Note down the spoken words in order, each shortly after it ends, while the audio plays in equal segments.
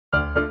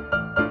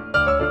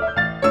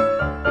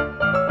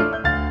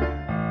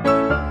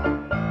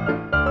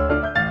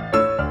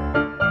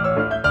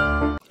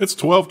It's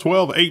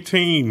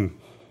 12/12/18.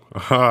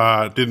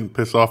 Didn't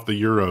piss off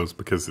the Euros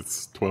because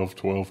it's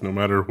 12/12 no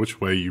matter which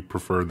way you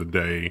prefer the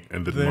day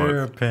and the month.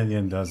 Their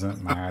opinion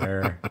doesn't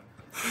matter.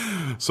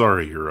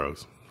 Sorry,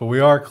 Euros. But we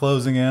are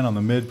closing in on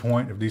the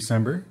midpoint of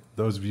December.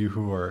 Those of you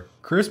who are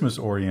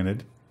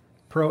Christmas-oriented,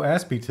 pro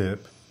Aspie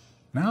tip,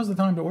 now's the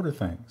time to order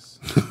things.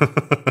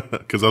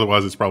 Because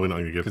otherwise it's probably not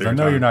going to get there. Because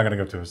I know you're not going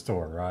to go to a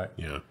store, right?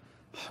 Yeah.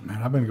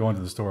 Man, I've been going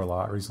to the store a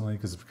lot recently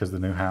because of the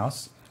new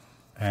house,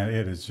 and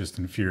it is just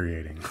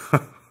infuriating.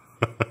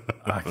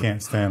 I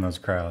can't stand those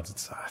crowds.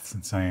 It's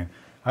insane.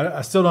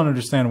 I still don't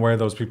understand where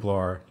those people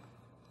are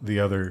the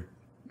other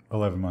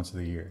 11 months of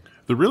the year.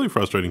 The really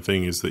frustrating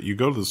thing is that you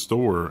go to the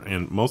store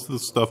and most of the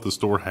stuff the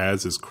store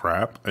has is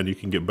crap, and you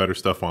can get better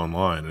stuff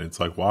online. And it's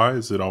like, why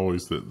is it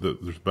always that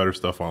there's better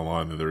stuff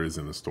online than there is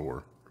in the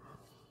store?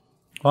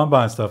 Well, I'm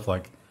buying stuff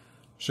like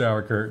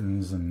shower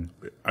curtains and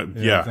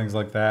things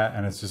like that.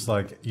 And it's just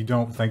like, you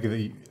don't think of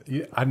it.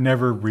 I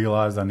never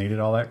realized I needed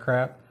all that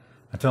crap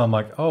until I'm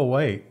like, oh,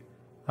 wait,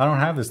 I don't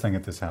have this thing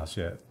at this house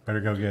yet.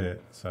 Better go get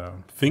it. So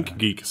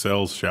ThinkGeek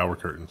sells shower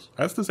curtains,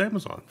 as does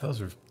Amazon.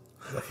 Those are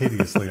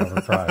hideously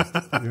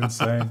overpriced. You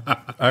insane?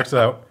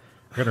 Actually,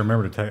 I got to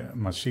remember to take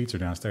my sheets are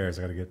downstairs.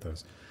 I got to get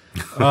those.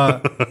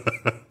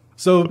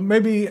 So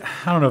maybe,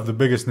 I don't know if the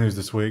biggest news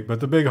this week, but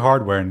the big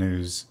hardware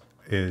news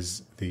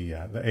is the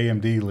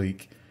AMD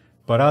leak.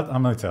 But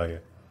I'm going to tell you,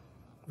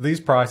 these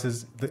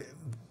prices,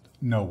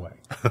 no way.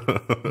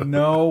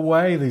 No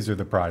way these are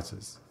the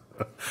prices.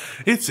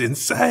 It's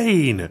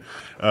insane.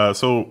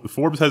 So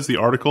Forbes has the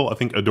article. I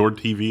think Adored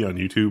TV on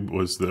YouTube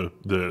was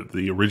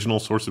the original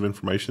source of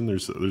information.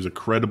 There's a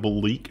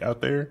credible leak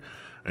out there,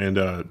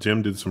 and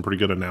Jim did some pretty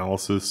good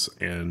analysis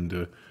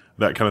and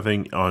that kind of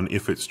thing on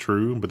if it's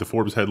true. But the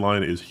Forbes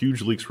headline is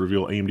huge leaks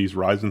reveal AMD's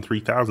Ryzen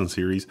 3000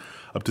 series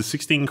up to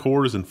 16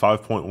 cores and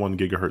 5.1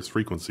 gigahertz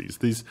frequencies.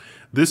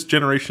 This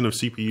generation of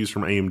CPUs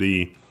from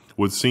AMD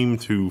would seem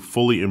to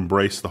fully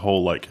embrace the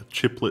whole like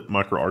chiplet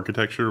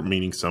microarchitecture,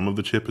 meaning some of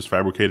the chip is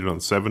fabricated on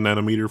 7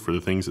 nanometer for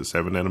the things that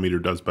 7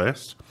 nanometer does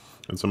best.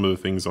 And some of the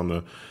things on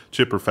the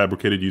chip are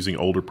fabricated using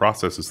older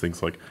processes,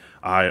 things like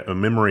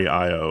memory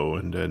I/O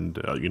and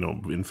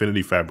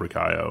Infinity Fabric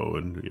I/O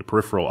and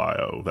peripheral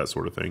I/O, that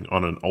sort of thing,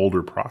 on an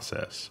older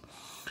process.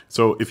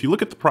 So if you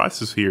look at the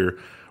prices here,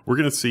 we're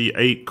going to see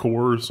 8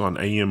 cores on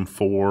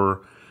AM4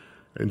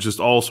 and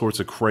just all sorts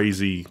of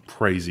crazy,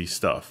 crazy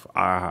stuff.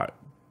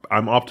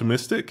 I'm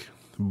optimistic,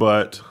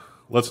 but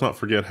let's not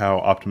forget how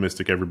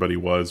optimistic everybody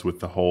was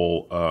with the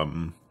whole,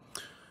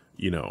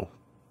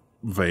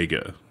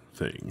 Vega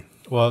thing.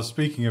 Well,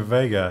 speaking of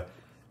Vega,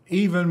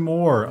 even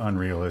more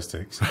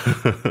unrealistic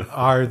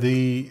are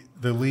the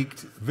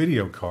leaked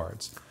video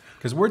cards.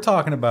 Because we're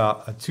talking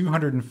about a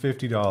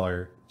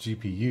 $250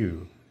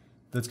 GPU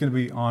that's going to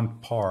be on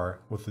par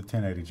with the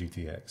 1080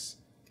 GTX.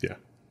 Yeah.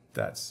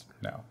 That's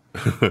no.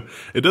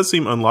 It does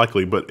seem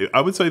unlikely, but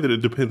I would say that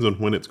it depends on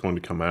when it's going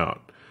to come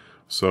out.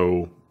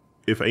 So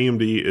if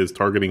AMD is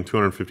targeting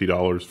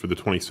 $250 for the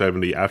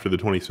 2070 after the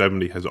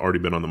 2070 has already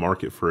been on the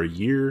market for a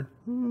year,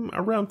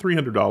 around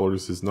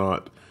 $300 is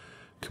not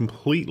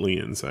completely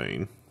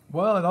insane.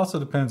 Well, it also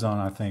depends on,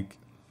 I think,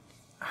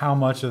 how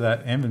much of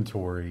that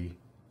inventory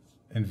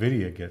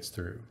NVIDIA gets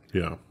through.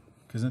 Yeah.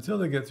 Because until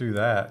they get through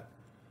that,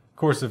 of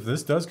course, if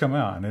this does come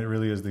out and it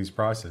really is these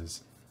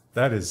prices,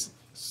 that is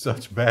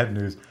such bad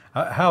news.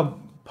 How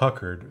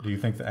puckered do you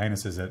think the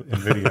anuses at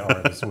NVIDIA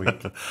are this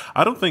week?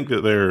 I don't think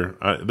that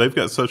they've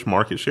got such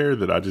market share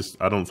that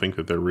I don't think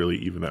that they're really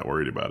even that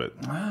worried about it.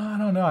 I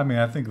don't know. I mean,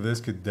 I think this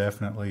could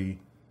definitely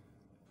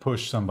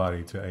push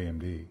somebody to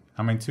AMD.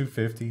 I mean,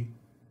 250.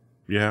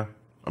 Yeah.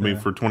 I mean,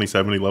 for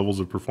 2070 levels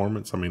of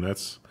performance, I mean, that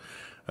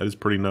is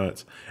pretty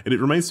nuts. And it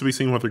remains to be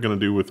seen what they're going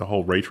to do with the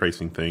whole ray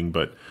tracing thing.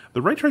 But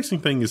the ray tracing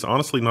thing is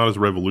honestly not as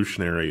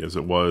revolutionary as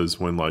it was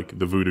when like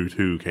the Voodoo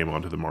 2 came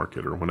onto the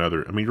market, or when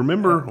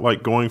remember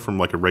like going from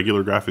like a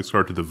regular graphics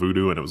card to the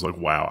Voodoo, and it was like,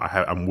 wow,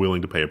 I'm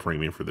willing to pay a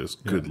premium for this.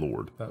 Good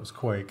Lord. That was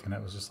Quake, and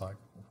it was just like,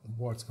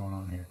 what's going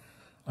on here?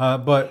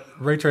 But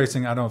ray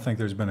tracing, I don't think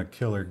there's been a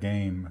killer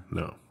game.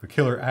 No. The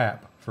killer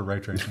app for ray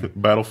tracing.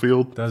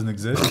 Battlefield? Doesn't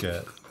exist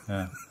yet.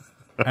 Yeah.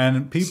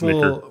 And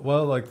people,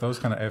 well, like those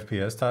kind of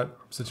FPS type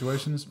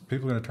situations,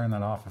 people are going to turn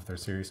that off if they're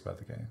serious about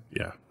the game.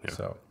 Yeah.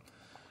 So,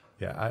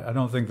 yeah, I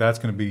don't think that's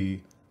going to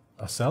be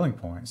a selling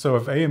point. So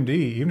if AMD,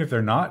 even if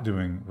they're not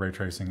doing ray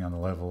tracing on the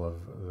level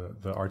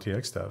of the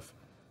RTX stuff,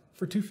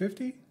 for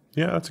 $250,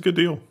 yeah, that's a good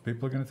deal.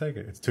 People are going to take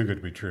it. It's too good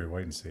to be true.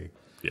 Wait and see.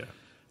 Yeah.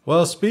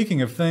 Well,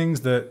 speaking of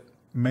things that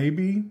may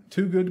be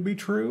too good to be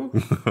true,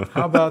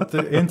 how about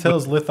the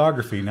Intel's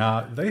lithography?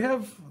 Now,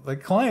 they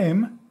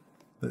claim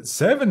that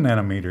 7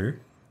 nanometer,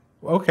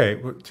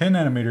 okay, 10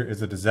 nanometer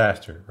is a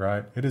disaster,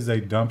 right? It is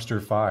a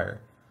dumpster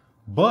fire.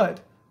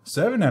 But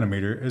 7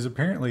 nanometer is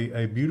apparently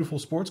a beautiful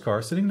sports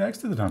car sitting next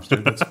to the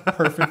dumpster that's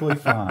perfectly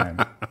fine.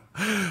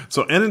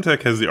 So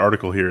Anantech has the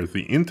article here.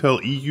 The Intel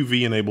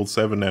EUV-enabled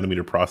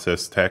 7nm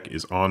process tech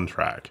is on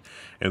track.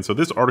 And so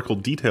this article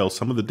details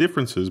some of the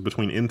differences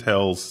between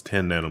Intel's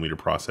 10nm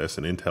process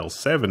and Intel's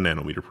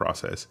 7nm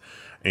process.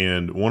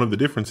 And one of the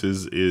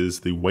differences is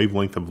the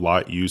wavelength of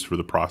light used for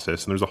the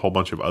process. And there's a whole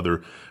bunch of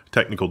other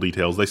technical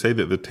details. They say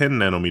that the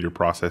 10nm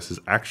process is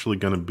actually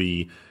going to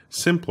be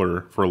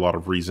simpler for a lot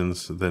of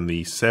reasons than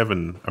the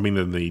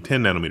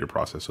 10nm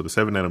process. So the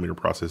 7nm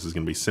process is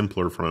going to be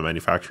simpler from a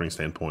manufacturing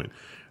standpoint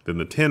than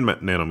the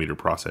 10nm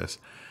process.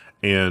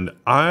 And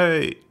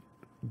I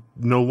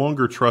no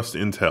longer trust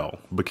Intel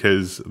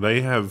because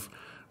they have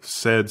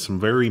said some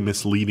very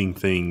misleading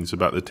things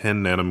about the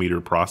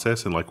 10nm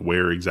process and like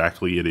where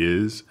exactly it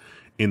is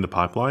in the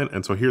pipeline.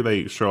 And so here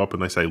they show up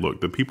and they say,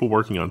 look, the people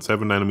working on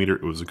 7nm,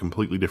 it was a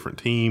completely different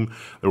team.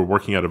 They were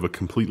working out of a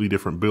completely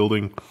different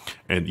building.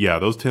 And yeah,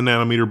 those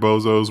 10nm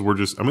bozos were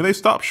just, I mean, they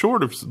stopped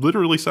short of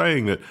literally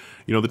saying that,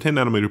 you know, the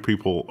 10nm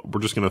people were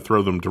just going to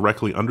throw them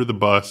directly under the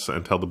bus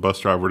and tell the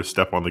bus driver to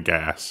step on the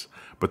gas.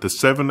 But the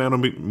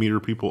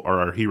 7nm people are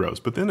our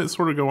heroes. But then it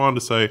sort of go on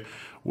to say,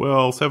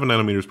 well,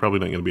 7nm is probably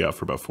not going to be out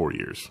for about 4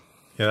 years.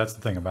 Yeah, that's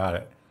the thing about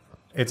it.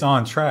 It's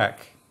on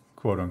track,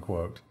 quote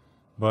unquote,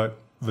 but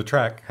the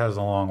track has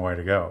a long way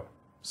to go.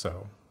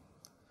 So,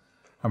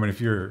 I mean, if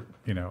you're,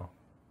 you know,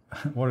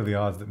 what are the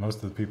odds that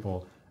most of the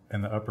people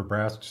in the upper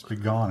brass will just be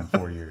gone in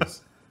 4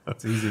 years?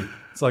 It's easy.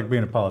 It's like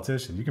being a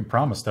politician. You can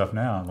promise stuff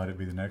now and let it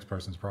be the next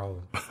person's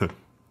problem.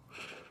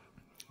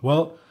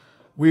 Well,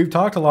 we've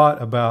talked a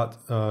lot about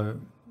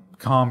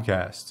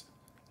Comcast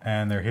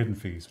and their hidden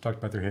fees. We talked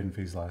about their hidden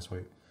fees last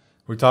week.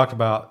 We talked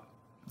about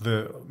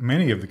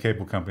many of the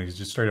cable companies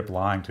just straight up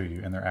lying to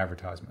you in their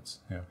advertisements.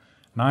 You know,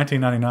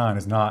 $19.99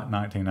 is not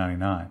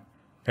 $19.99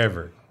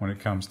 ever when it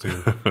comes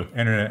to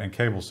internet and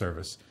cable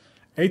service.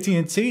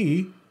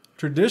 AT&T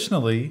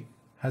traditionally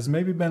has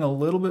maybe been a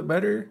little bit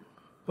better,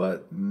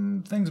 but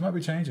things might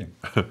be changing.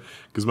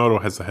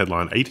 Gizmodo has the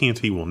headline,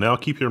 AT&T will now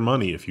keep your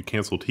money if you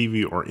cancel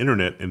TV or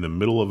internet in the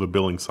middle of a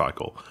billing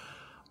cycle.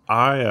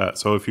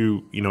 So if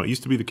you it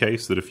used to be the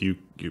case that if you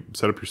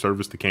set up your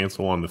service to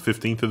cancel on the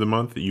 15th of the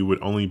month, you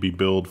would only be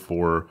billed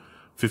for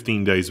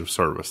 15 days of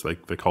service. They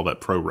call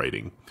that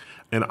prorating.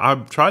 And I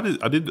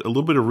did a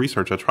little bit of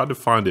research. I tried to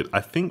find it. I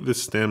think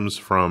this stems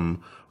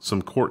from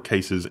some court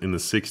cases in the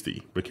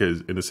 60s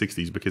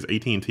because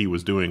AT&T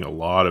was doing a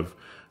lot of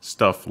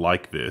stuff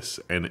like this.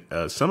 And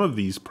some of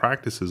these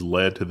practices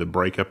led to the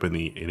breakup in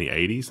the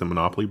 80s, the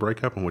monopoly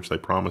breakup, in which they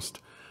promised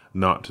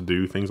not to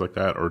do things like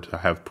that or to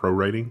have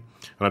prorating.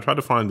 And I tried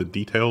to find the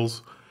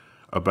details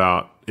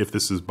about if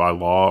this is by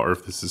law or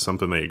if this is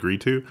something they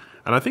agreed to.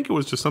 And I think it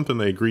was just something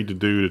they agreed to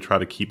do to try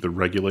to keep the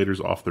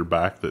regulators off their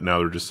back, that now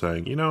they're just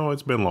saying, you know,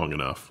 it's been long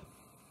enough.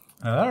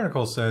 Now, that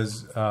article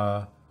says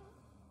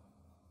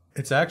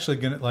it's actually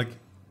going to, like,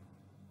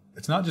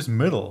 it's not just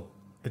middle,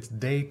 it's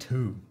day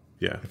 2.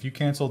 Yeah. If you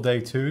cancel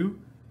day 2,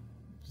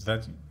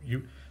 that's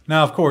you.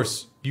 Now, of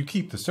course, you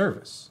keep the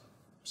service.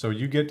 So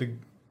you get to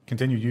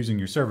continue using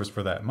your service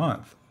for that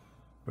month,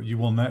 but you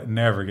will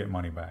never get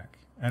money back.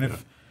 And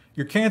if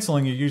you're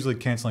canceling, you're usually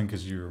canceling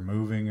because you're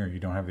moving or you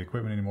don't have the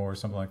equipment anymore or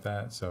something like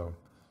that. So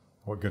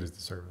what good is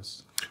the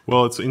service?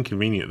 Well, it's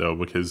inconvenient though,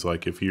 because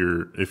like if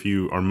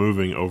you are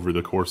moving over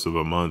the course of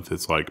a month,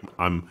 it's like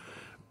I'm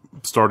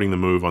starting the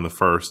move on the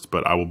 1st,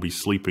 but I will be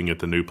sleeping at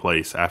the new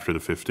place after the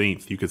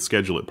 15th. You could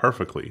schedule it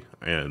perfectly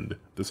and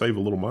to save a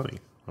little money.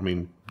 I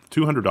mean,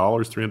 $200,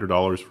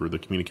 $300 for the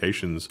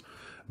communications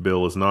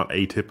bill is not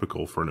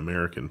atypical for an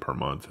American per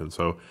month. And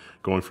so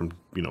going from,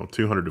 $200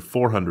 to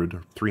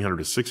 $400,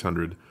 $300 to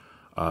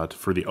 $600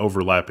 for the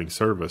overlapping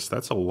service,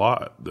 that's a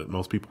lot that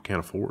most people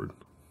can't afford.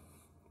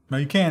 Now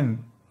you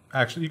can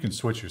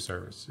switch your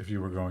service if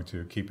you were going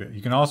to keep it.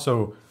 You can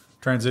also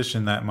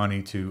transition that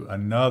money to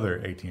another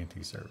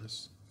AT&T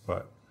service,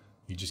 but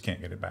you just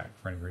can't get it back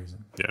for any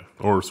reason. Yeah,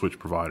 or switch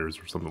providers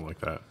or something like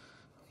that.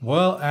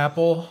 Well,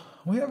 Apple,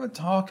 we haven't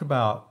talked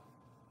about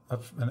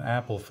an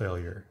Apple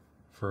failure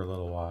for a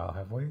little while,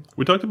 have we?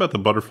 We talked about the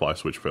butterfly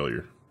switch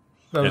failure.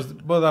 That's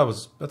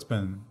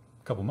been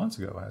a couple months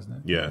ago, hasn't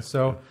it? Yeah.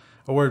 So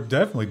we're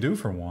definitely due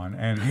for one,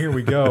 and here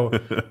we go.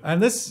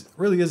 And this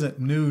really isn't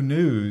new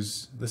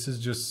news. This is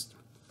just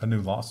a new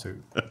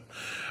lawsuit.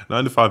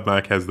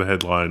 9to5Mac has the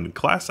headline,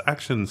 Class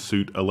Action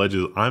Suit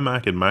Alleges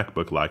iMac and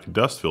MacBook lack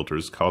dust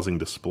filters causing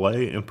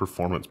display and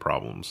performance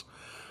problems.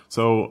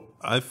 So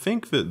I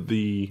think that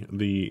the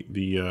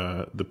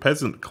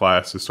peasant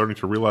class is starting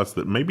to realize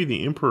that maybe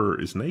the emperor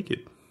is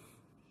naked.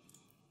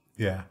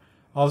 Yeah.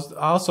 I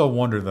also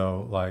wonder,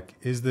 though, like,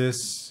 is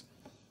this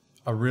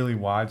a really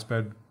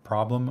widespread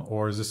problem,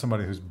 or is this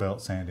somebody who's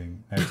belt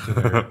sanding next to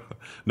their...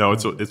 No,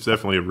 it's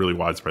definitely a really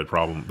widespread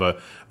problem.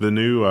 The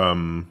new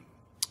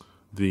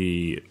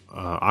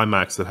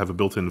iMacs that have a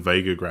built-in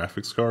Vega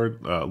graphics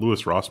card,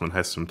 Louis Rossmann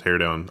has some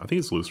teardown. I think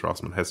it's Louis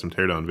Rossmann has some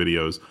teardown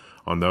videos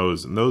on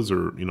those, and those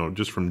are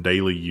just from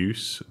daily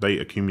use, they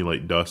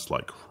accumulate dust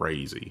like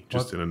crazy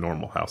just in a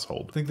normal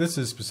household. I think this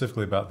is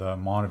specifically about the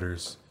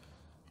monitors,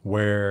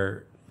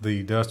 where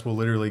the dust will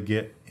literally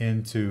get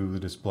into the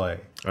display.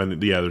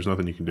 And yeah, there's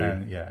nothing you can do.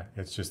 And yeah,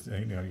 it's just,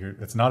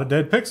 it's not a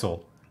dead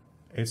pixel.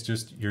 It's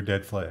just your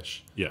dead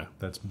flesh. Yeah.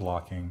 That's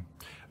blocking.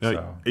 Now,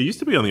 So. it used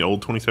to be on the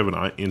old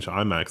 27-inch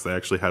iMacs, they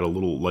actually had a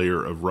little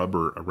layer of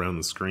rubber around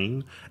the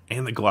screen,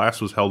 and the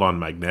glass was held on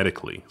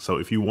magnetically. So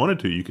if you wanted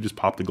to, you could just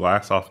pop the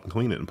glass off and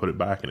clean it and put it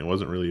back, and it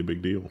wasn't really a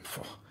big deal.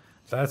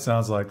 That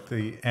sounds like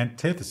the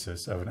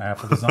antithesis of an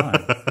Apple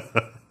design.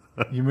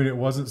 You mean it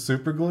wasn't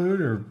super glued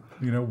or,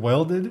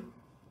 welded?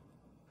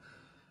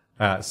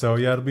 So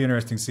yeah, it'll be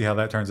interesting to see how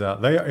that turns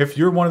out. If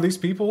you're one of these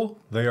people,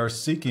 they are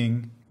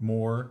seeking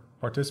more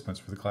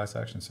participants for the class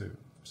action suit.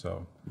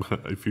 So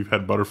if you've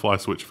had butterfly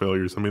switch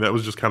failures, I mean, that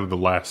was just kind of the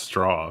last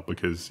straw,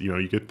 because,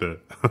 you get the...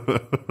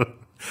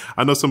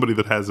 I know somebody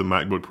that has a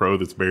MacBook Pro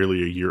that's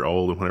barely a year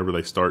old, and whenever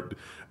they start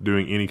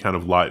doing any kind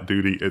of light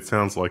duty, it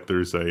sounds like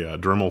there's a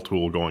Dremel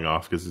tool going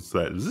off, because it's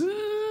that...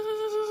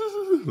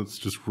 It's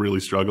just really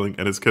struggling,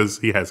 and it's because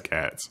he has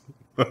cats.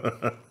 You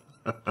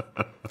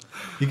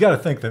got to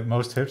think that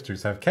most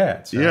hipsters have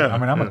cats. Right? Yeah. I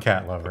mean, I'm a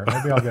cat lover.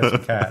 Maybe I'll get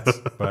some cats.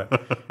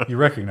 But you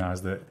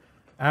recognize that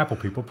Apple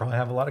people probably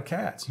have a lot of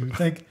cats. You would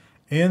think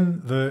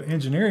in the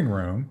engineering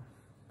room,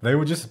 they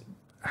would just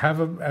have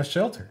a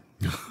shelter,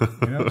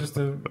 just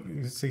to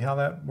see how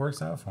that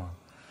works out for them.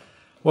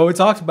 Well, we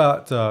talked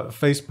about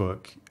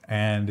Facebook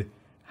and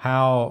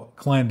how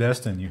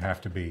clandestine you have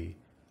to be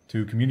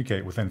to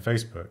communicate within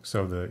Facebook,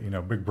 so the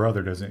Big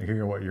Brother doesn't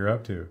hear what you're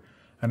up to.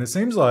 And it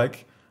seems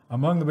like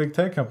among the big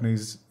tech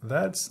companies,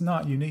 that's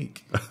not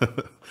unique.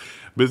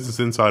 Business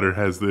Insider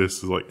has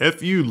this, like,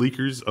 F you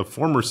leakers, a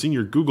former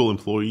senior Google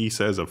employee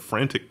says a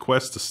frantic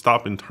quest to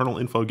stop internal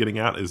info getting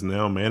out is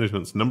now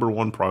management's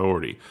 #1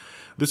 priority.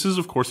 This is,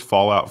 of course,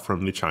 fallout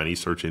from the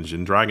Chinese search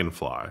engine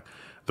Dragonfly.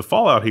 The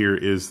fallout here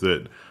is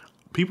that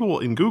people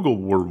in Google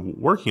were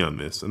working on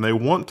this, and they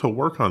want to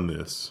work on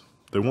this.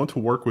 They want to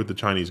work with the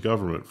Chinese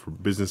government for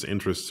business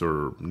interests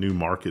or new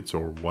markets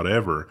or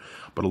whatever.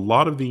 But a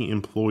lot of the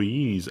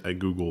employees at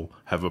Google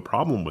have a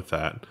problem with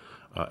that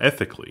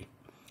ethically.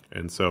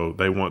 And so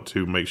they want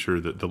to make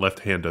sure that the left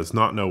hand does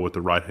not know what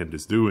the right hand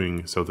is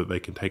doing, so that they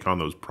can take on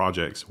those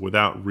projects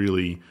without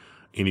really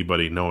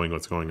anybody knowing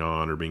what's going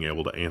on, or being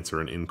able to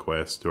answer an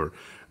inquest, or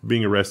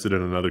being arrested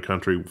in another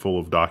country full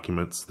of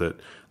documents that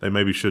they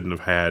maybe shouldn't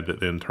have had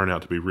that then turn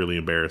out to be really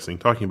embarrassing.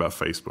 Talking about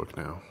Facebook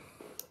now.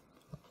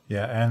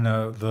 Yeah, and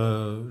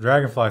the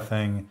Dragonfly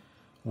thing,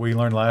 we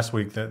learned last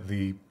week that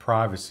the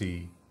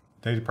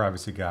data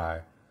privacy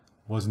guy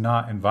was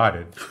not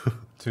invited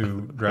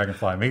to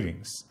Dragonfly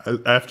meetings.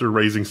 After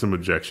raising some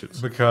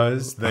objections.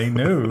 Because they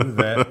knew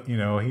that,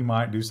 he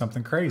might do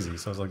something crazy.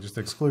 So I was like, just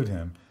exclude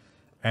him.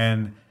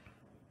 And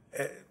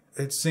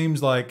it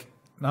seems like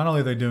not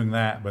only are they doing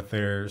that, but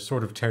they're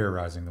sort of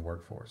terrorizing the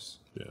workforce.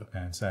 Yeah.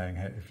 And saying,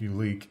 hey, if you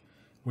leak,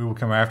 we will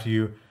come after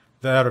you.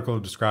 The article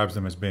describes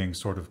them as being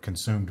sort of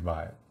consumed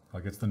by it.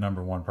 Like, it's the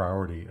 #1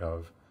 priority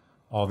of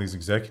all these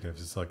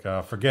executives. It's like,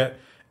 forget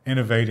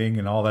innovating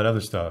and all that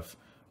other stuff.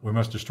 We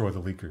must destroy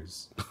the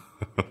leakers,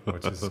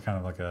 which is kind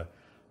of like a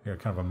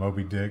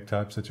Moby Dick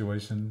type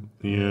situation.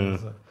 Yeah.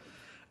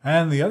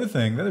 And the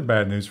other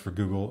bad news for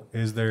Google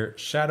is their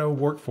shadow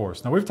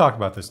workforce. Now, we've talked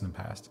about this in the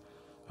past.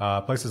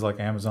 Places like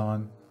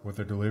Amazon with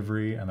their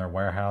delivery and their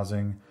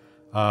warehousing.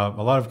 A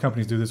lot of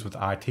companies do this with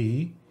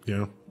IT.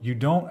 Yeah. You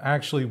don't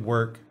actually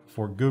work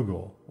for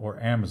Google or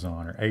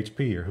Amazon or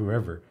HP or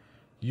whoever.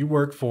 You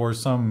work for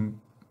some,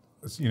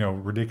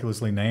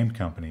 ridiculously named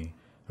company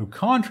who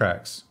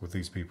contracts with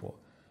these people,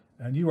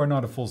 and you are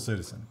not a full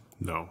citizen.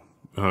 No.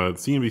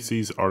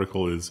 CNBC's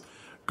article is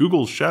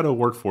Google's shadow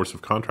workforce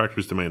of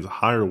contractors demands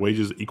higher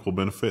wages, equal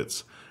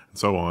benefits, and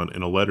so on,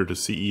 in a letter to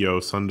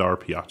CEO Sundar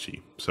Pichai.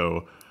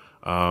 So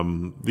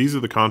these are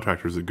the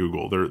contractors at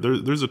Google.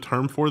 There's a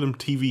term for them,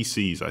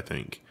 TVCs, I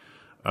think.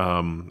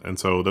 And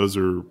so those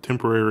are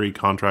temporary,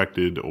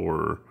 contracted,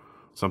 or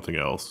something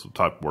else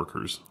type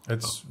workers.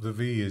 The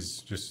V is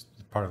just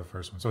part of the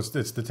first one. So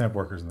it's the temp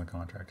workers and the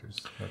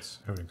contractors. That's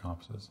who it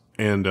encompasses.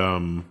 And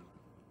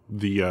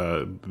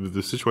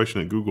the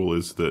situation at Google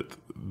is that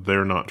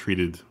they're not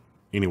treated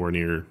anywhere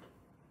near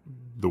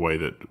the way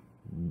that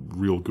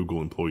real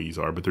Google employees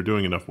are, but they're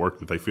doing enough work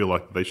that they feel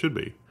like they should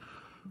be.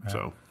 Yeah.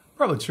 So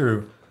probably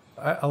true.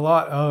 A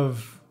lot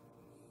of,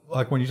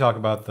 like, when you talk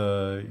about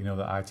the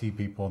IT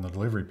people and the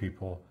delivery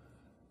people,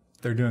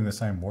 they're doing the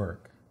same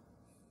work.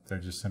 They're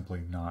just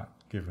simply not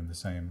given the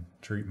same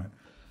treatment.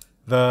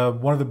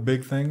 One of the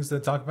big things they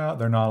talk about,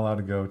 they're not allowed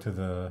to go to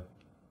the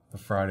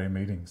Friday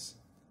meetings,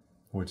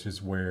 which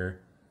is where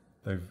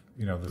they've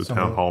the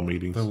town hall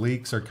meetings. The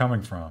leaks are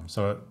coming from.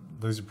 So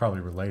those are probably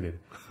related.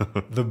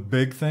 The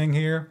big thing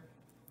here,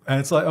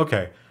 and it's like,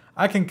 okay,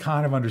 I can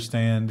kind of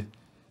understand.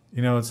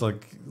 It's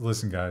like,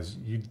 listen, guys,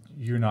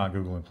 you're not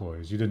Google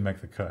employees. You didn't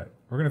make the cut.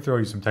 We're going to throw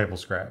you some table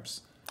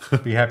scraps.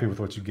 Be happy with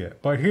what you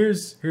get. But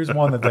here's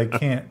one that they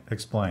can't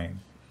explain.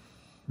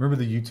 Remember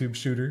the YouTube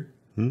shooter?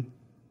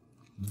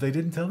 They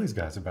didn't tell these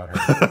guys about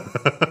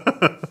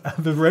her.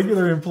 The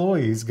regular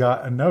employees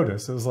got a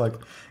notice. It was like,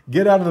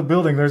 get out of the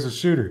building. There's a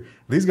shooter.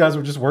 These guys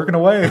were just working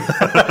away.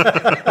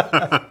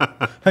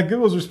 And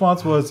Google's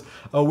response was,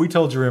 "Oh, we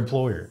told your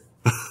employer."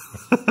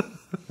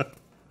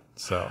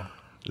 So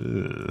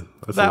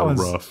that's that a one's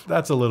little rough.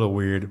 That's a little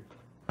weird.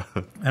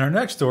 And our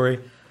next story,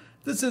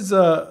 this is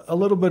a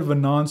little bit of a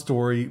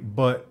non-story,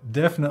 but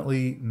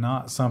definitely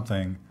not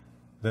something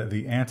that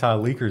the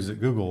anti-leakers at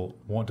Google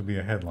want to be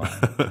a headline.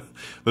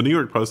 The New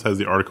York Post has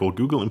the article,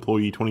 Google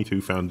employee 22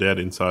 found dead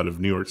inside of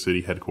New York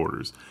City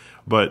headquarters.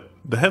 But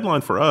the headline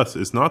for us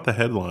is not the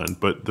headline,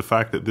 but the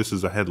fact that this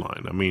is a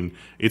headline. I mean,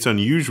 it's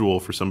unusual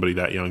for somebody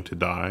that young to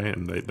die,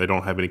 and they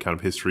don't have any kind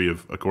of history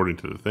of, according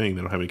to the thing,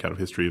 they don't have any kind of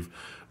history of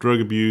drug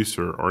abuse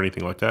or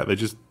anything like that. They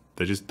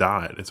just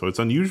died. And so it's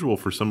unusual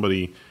for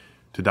somebody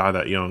to die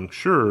that young,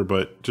 sure,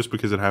 but just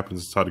because it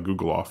happens inside a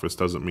Google office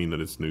doesn't mean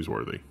that it's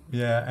newsworthy.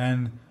 Yeah,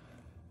 and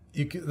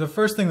the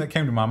first thing that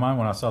came to my mind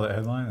when I saw that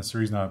headline, that's the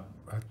reason I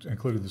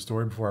included the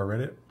story before I read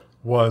it,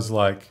 was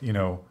like,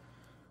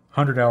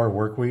 100-hour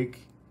work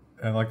week,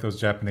 and like those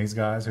Japanese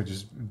guys who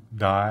just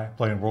die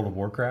playing World of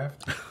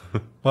Warcraft.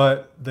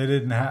 But they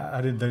didn't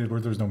there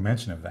was no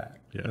mention of that.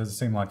 Yeah. It doesn't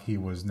seem like he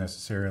was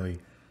necessarily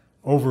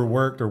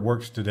overworked or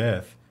worked to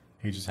death.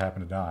 He just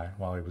happened to die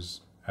while he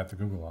was at the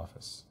Google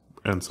office.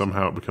 And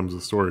somehow it becomes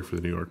a story for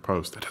the New York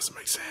Post. That doesn't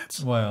make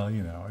sense. Well,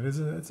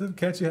 it's a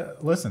catchy.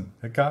 Listen,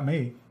 it got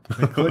me.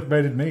 It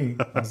clickbaited me.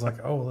 I was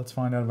like, oh, let's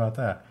find out about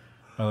that.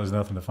 Well, there's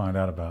nothing to find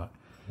out about.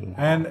 Wow.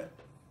 And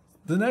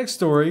the next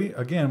story,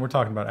 again, we're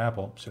talking about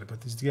Apple. Should have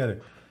put these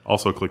together.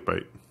 Also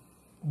clickbait.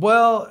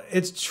 Well,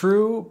 it's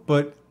true,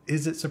 but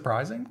is it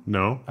surprising?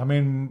 No. I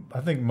mean,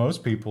 I think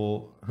most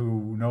people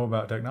who know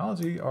about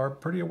technology are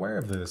pretty aware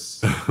of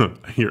this.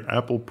 Your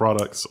Apple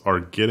products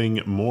are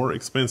getting more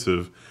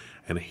expensive,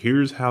 and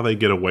here's how they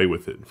get away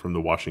with it from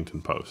the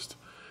Washington Post.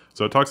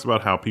 So it talks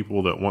about how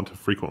people that want to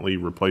frequently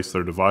replace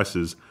their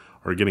devices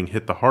are getting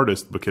hit the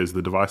hardest because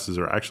the devices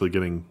are actually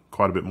getting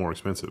quite a bit more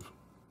expensive.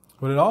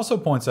 But it also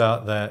points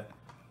out that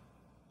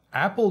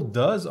Apple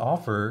does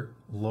offer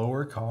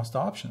lower cost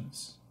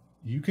options.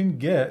 You can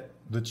get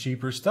the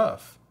cheaper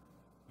stuff.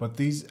 But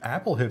these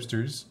Apple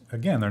hipsters,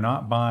 again, they're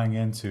not buying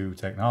into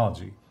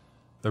technology.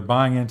 They're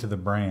buying into the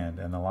brand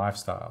and the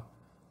lifestyle.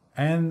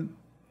 And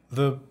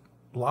the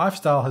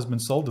lifestyle has been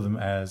sold to them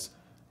as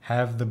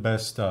have the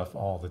best stuff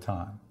all the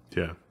time.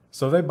 Yeah.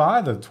 So they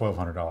buy the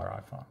 $1,200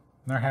 iPhone.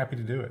 And they're happy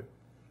to do it.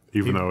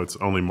 Even though it's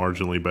only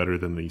marginally better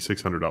than the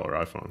 $600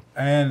 iPhone.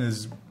 And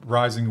is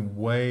rising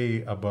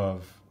way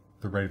above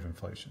the rate of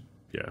inflation.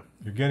 Yeah.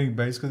 You're getting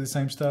basically the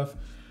same stuff.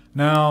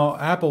 Now,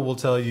 Apple will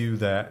tell you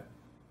that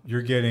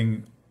you're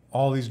getting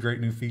all these great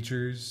new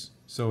features,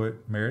 so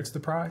it merits the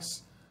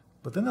price.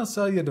 But then they'll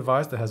sell you a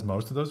device that has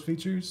most of those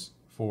features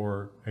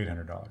for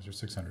 $800 or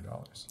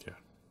 $600. Yeah.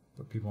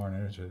 But people aren't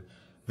interested.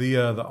 The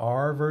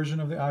R version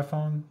of the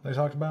iPhone they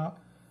talked about,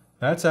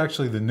 that's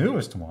actually the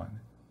newest one.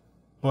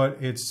 But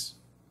it's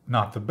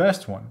not the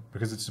best one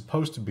because it's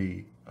supposed to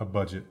be a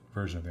budget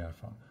version of the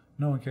iPhone.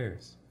 No one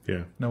cares.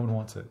 Yeah. No one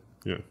wants it.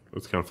 Yeah.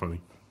 That's kind of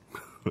funny.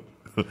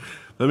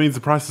 That means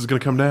the price is going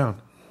to come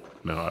down.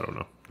 No, I don't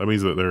know. That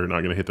means that they're not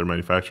going to hit their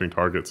manufacturing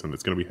targets and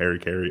it's going to be Harry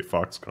Carey at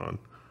Foxconn.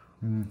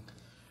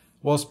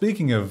 Well,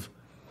 speaking of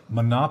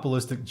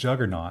monopolistic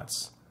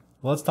juggernauts,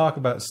 let's talk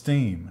about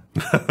Steam.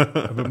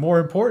 But more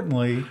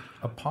importantly,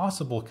 a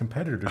possible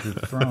competitor to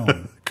the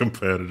throne.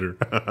 Competitor.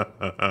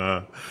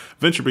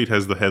 VentureBeat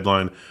has the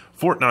headline,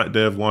 Fortnite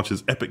dev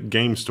launches Epic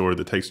Game Store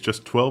that takes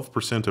just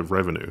 12% of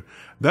revenue.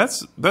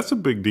 That's a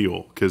big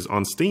deal because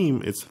on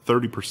Steam, it's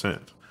 30%.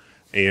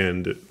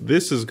 And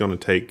this is going to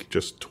take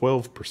just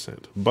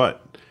 12%.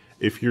 But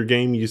if your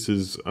game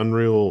uses the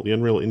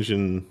Unreal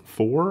Engine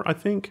 4, I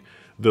think,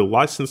 the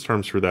license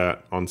terms for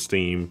that on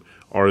Steam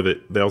are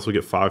that they also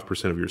get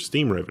 5% of your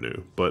Steam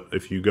revenue. But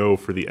if you go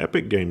for the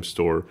Epic Game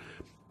Store,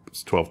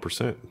 it's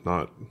 12%,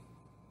 not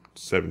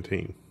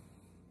 17%.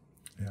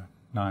 Yeah,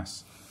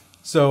 nice.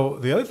 So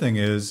the other thing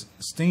is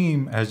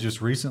Steam has just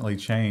recently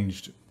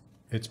changed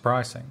its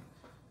pricing.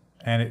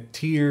 And it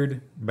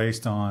tiered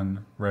based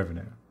on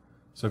revenue.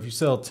 So if you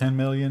sell 10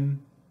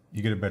 million,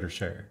 you get a better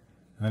share.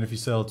 And then if you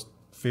sell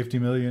 50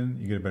 million,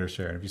 you get a better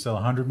share. And if you sell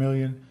 100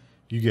 million,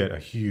 you get a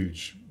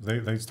huge,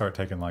 they start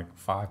taking like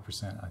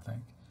 5%, I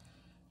think.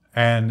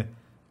 And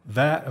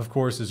that, of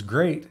course, is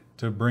great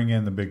to bring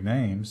in the big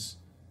names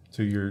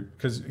to your,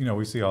 because,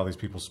 we see all these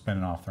people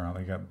spinning off their own.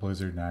 They got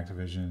Blizzard and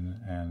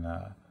Activision and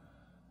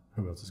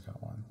who else has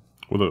got one?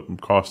 Well, the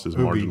cost is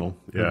marginal.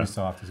 Yeah.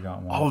 Ubisoft has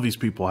got one. All of these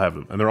people have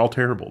them, and they're all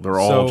terrible. They're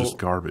all just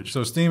garbage.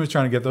 So Steam is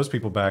trying to get those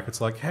people back. It's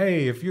like,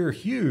 hey, if you're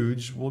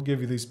huge, we'll give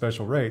you these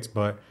special rates.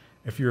 But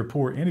if you're a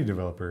poor indie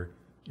developer,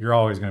 you're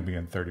always going to be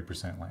in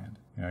 30% land.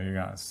 You're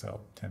going to sell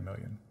 10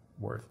 million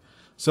worth.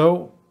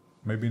 So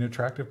maybe an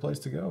attractive place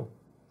to go.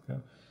 Yeah.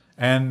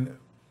 And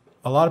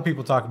a lot of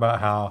people talk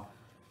about how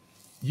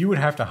you would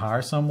have to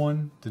hire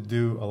someone to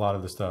do a lot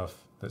of the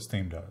stuff that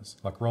Steam does,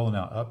 like rolling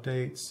out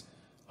updates,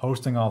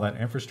 hosting all that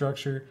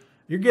infrastructure.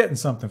 You're getting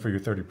something for your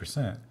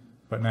 30%,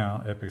 but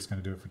now Epic's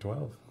going to do it for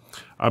 12%.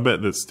 I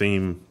bet that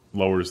Steam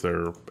lowers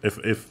their,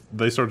 if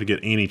they start to get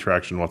any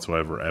traction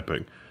whatsoever,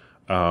 Epic,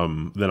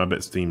 then I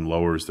bet Steam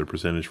lowers their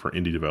percentage for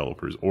indie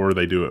developers, or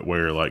they do it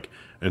where like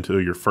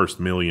until your first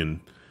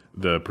million,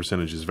 the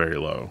percentage is very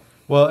low.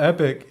 Well,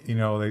 Epic,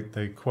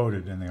 they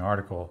quoted in the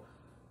article,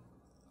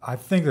 I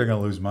think they're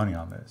going to lose money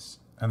on this,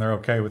 and they're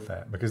okay with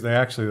that because they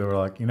were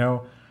like,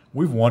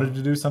 we've wanted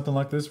to do something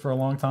like this for a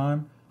long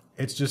time.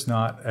 It's just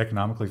not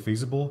economically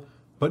feasible.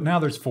 But now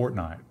there's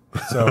Fortnite,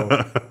 so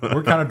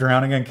we're kind of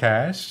drowning in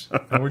cash,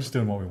 and we're just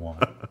doing what we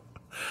want.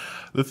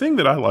 The thing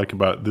that I like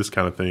about this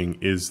kind of thing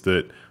is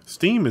that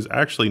Steam is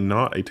actually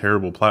not a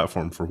terrible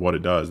platform for what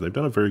it does. They've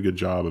done a very good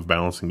job of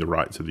balancing the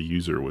rights of the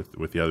user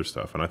with the other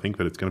stuff. And I think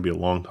that it's going to be a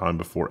long time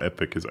before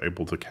Epic is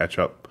able to catch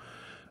up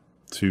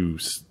to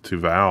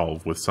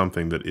Valve with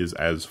something that is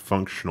as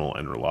functional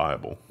and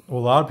reliable. Well,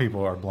 a lot of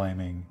people are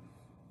blaming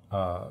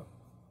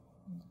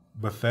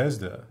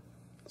Bethesda,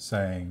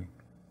 saying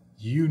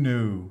you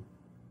knew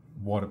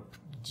what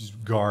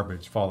just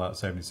garbage Fallout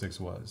 76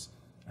 was.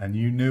 And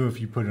you knew if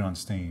you put it on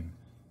Steam,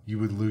 you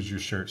would lose your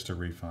shirts to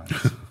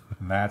refunds.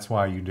 And that's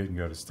why you didn't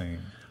go to Steam.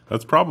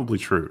 That's probably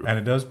true. And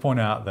it does point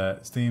out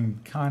that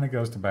Steam kind of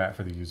goes to bat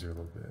for the user a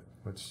little bit,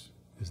 which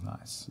is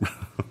nice.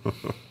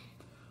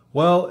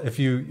 Well, if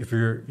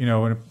you're in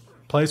a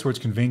place where it's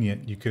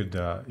convenient, you could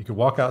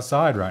walk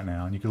outside right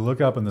now and you could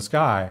look up in the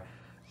sky,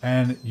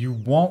 and you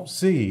won't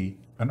see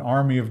an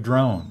army of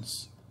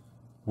drones,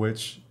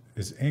 which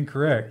is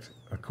incorrect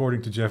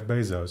according to Jeff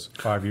Bezos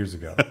 5 years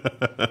ago.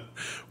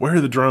 Where are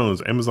the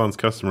drones? Amazon's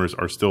customers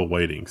are still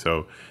waiting.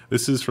 So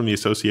this is from the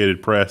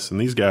Associated Press, and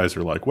these guys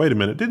are like, wait a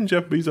minute, didn't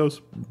Jeff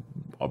Bezos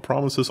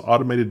promise us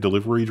automated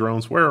delivery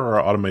drones? Where are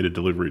our automated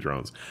delivery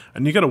drones?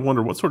 And you got to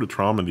wonder what sort of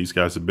trauma these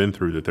guys have been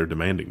through that they're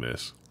demanding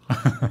this.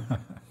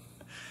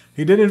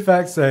 He did in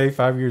fact say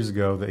 5 years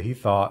ago that he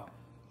thought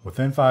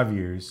within 5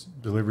 years,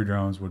 delivery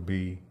drones would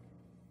be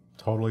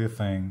totally a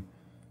thing.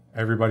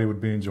 Everybody would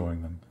be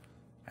enjoying them.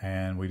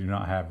 And we do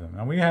not have them.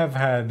 And we have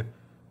had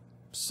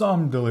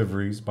some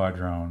deliveries by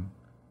drone,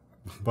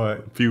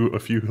 but a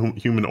few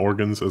human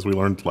organs, as we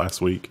learned last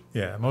week.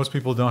 Yeah, most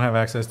people don't have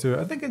access to it.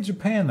 I think in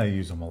Japan they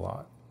use them a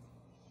lot,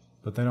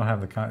 but they don't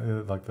have the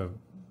kind like the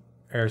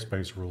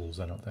airspace rules.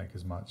 I don't think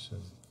as much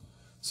as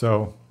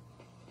so.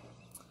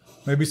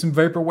 Maybe some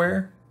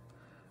vaporware.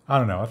 I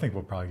don't know. I think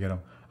we'll probably get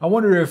them. I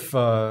wonder if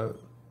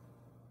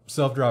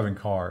self-driving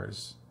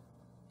cars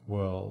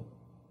will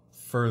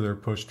further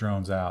push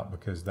drones out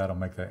because that'll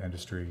make that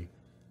industry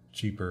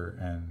cheaper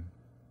and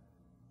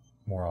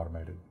more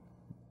automated.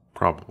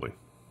 Probably.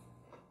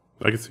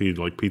 I could see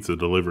like pizza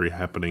delivery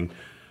happening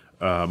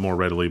more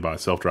readily by a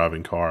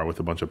self-driving car with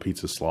a bunch of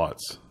pizza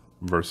slots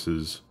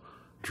versus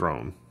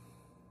drone.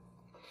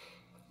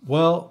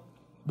 Well,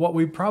 what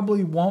we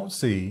probably won't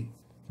see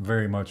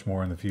very much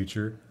more in the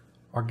future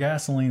are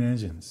gasoline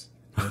engines,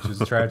 which is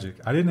tragic.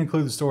 I didn't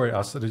include the story.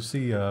 I did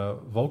see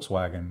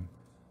Volkswagen.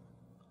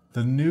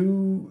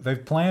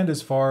 They've planned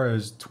as far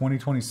as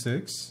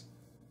 2026,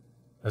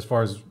 as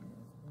far as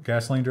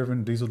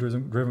gasoline-driven,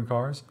 diesel-driven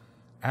cars.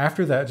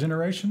 After that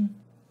generation,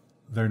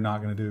 they're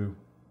not going to do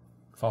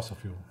fossil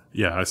fuel.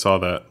 Yeah, I saw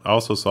that. I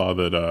also saw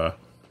that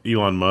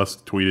Elon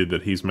Musk tweeted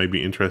that he's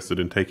maybe interested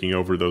in taking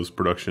over those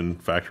production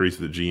factories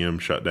that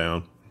GM shut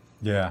down.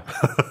 Yeah.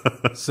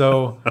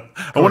 So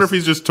I wonder if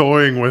he's just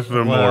toying with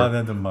them. Well,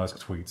 then the Musk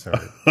tweets are,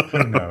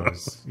 who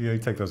knows? You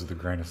take those with a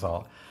grain of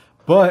salt.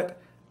 But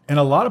in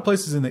a lot of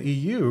places in the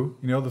EU,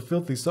 the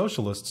filthy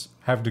socialists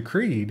have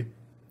decreed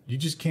you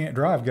just can't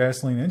drive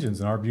gasoline engines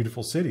in our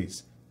beautiful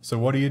cities. So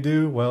what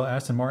do? Well,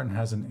 Aston Martin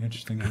has an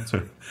interesting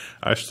answer.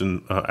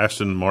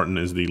 Aston Martin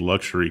is the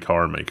luxury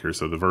car maker.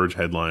 So the Verge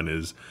headline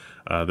is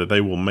that they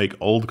will make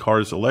old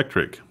cars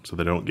electric so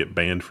they don't get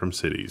banned from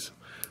cities.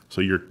 So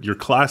your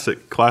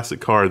classic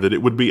car that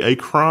it would be a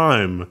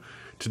crime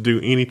to do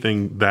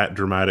anything that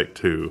dramatic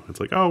to. It's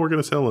like, oh, we're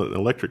going to sell an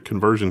electric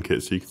conversion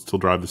kit so you can still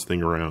drive this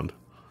thing around.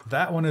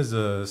 That one is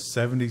a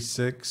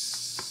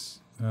 76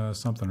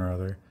 something or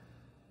other.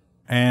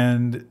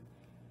 And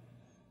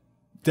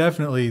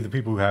definitely the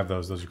people who have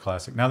those are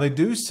classic. Now, they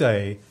do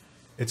say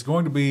it's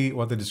going to be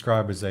what they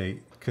describe as a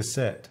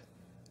cassette,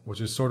 which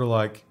is sort of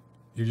like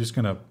you're just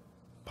going to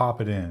pop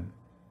it in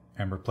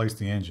and replace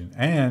the engine.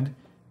 And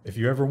if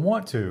you ever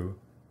want to,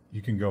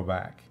 you can go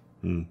back.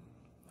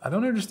 I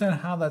don't understand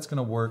how that's going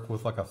to work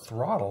with like a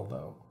throttle,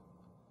 though.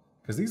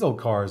 Because these old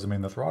cars,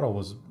 the throttle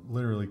was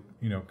literally,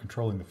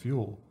 controlling the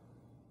fuel.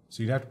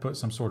 So you'd have to put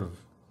some sort of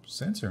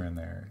sensor in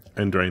there.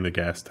 And drain the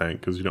gas tank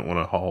because you don't want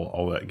to haul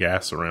all that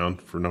gas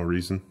around for no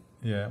reason.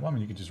 Yeah, well,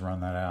 you could just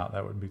run that out.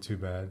 That wouldn't be too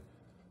bad.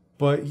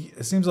 But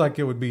it seems like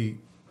it would be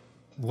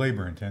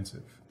labor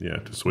intensive. Yeah,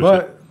 to switch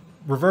it.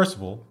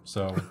 Reversible,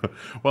 so.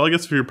 Well, I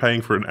guess if you're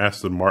paying for an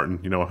Aston Martin,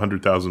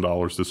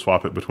 $100,000 to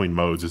swap it between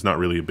modes is not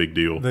really a big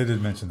deal. They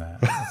did mention that.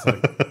 It's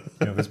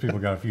like, these people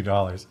got a few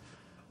dollars.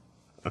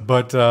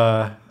 But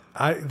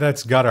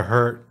that's got to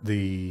hurt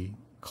the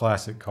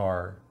classic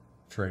car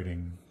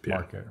trading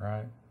market,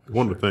 right?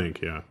 One would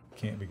think, yeah.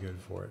 Can't be good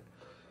for it.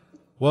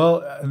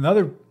 Well,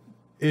 another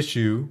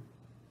issue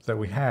that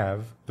we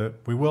have, that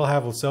we will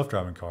have with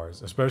self-driving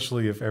cars,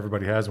 especially if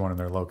everybody has one and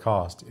they're low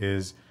cost,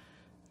 is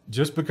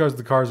just because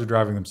the cars are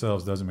driving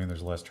themselves doesn't mean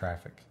there's less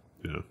traffic.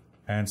 Yeah.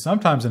 And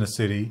sometimes in a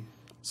city,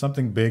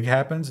 something big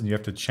happens and you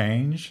have to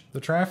change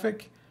the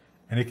traffic,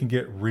 and it can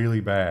get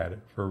really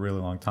bad for a really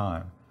long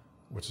time,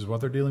 which is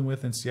what they're dealing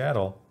with in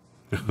Seattle.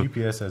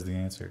 UPS has the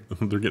answer.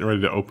 They're getting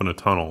ready to open a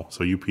tunnel,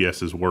 so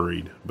UPS is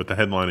worried. But the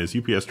headline is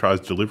UPS tries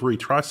delivery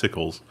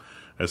tricycles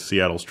as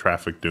Seattle's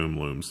traffic doom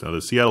looms. Now,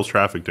 the Seattle's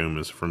traffic doom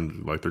is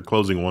from, like, they're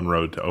closing one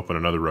road to open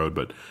another road,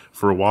 but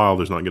for a while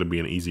there's not going to be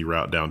an easy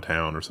route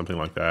downtown or something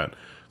like that.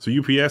 So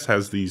UPS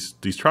has these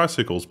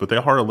tricycles, but they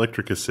are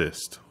electric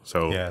assist.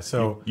 So, yeah,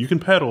 so you can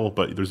pedal,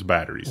 but there's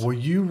batteries. Well,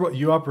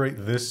 you operate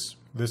this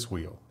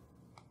wheel,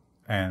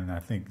 and I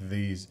think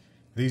these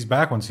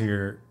back ones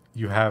here,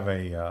 you have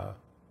a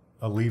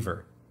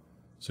lever,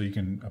 so you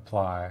can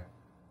apply, I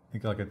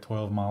think, like a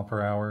 12 mile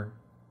per hour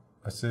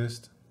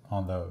assist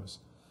on those.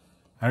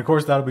 And of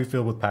course, that'll be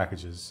filled with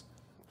packages.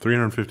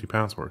 350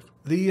 pounds worth.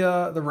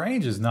 The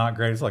range is not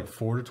great. It's like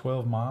 4 to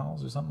 12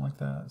 miles or something like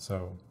that.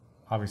 So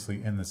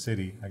obviously in the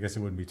city, I guess it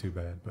wouldn't be too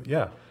bad. But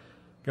yeah,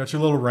 got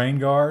your little rain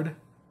guard.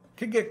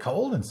 Could get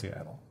cold in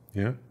Seattle.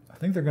 Yeah. I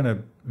think they're going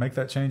to make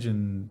that change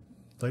in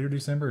later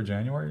December or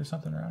January or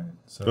something, right?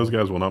 So those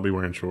guys will not be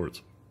wearing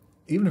shorts.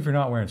 Even if you're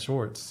not wearing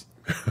shorts,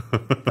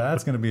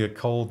 that's going to be a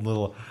cold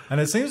little...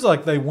 And it seems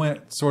like they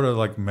went sort of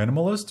like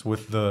minimalist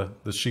with the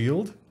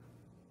shield.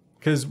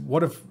 Because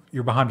what if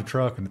you're behind a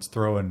truck and it's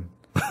throwing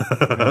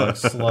like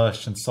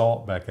slush and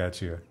salt back at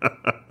you?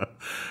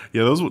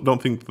 Yeah, don't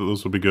think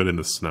those will be good in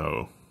the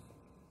snow.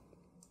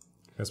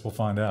 Guess we'll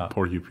find out.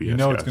 Poor UPS. You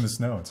know guys. It's going to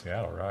snow in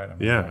Seattle, right? I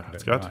mean, yeah,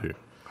 it's got to.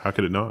 How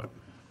could it not?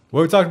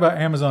 Well, we talked about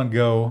Amazon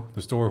Go,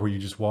 the store where you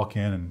just walk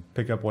in and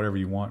pick up whatever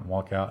you want and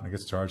walk out, and it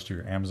gets charged to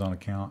your Amazon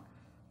account.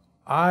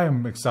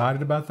 I'm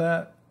excited about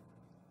that.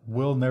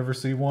 We'll never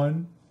see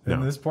one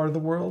in this part of the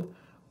world,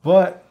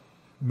 but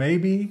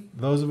maybe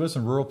those of us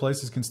in rural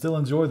places can still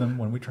enjoy them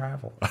when we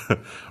travel.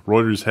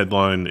 Reuters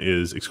headline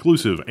is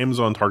exclusive.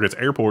 Amazon targets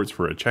airports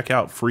for a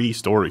checkout-free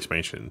store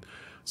expansion.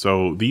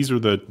 So these are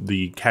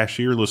the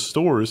cashierless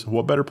stores.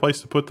 What better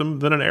place to put them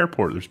than an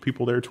airport? There's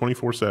people there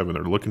 24/7.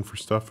 They're looking for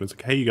stuff. It's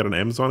like, hey, you got an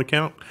Amazon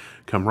account?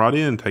 Come right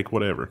in, take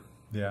whatever.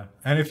 Yeah.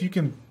 And if you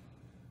can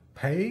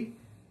pay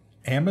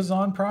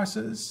Amazon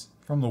prices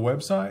from the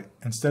website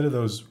instead of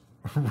those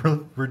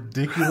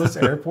ridiculous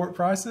airport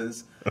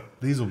prices,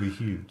 these will be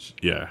huge.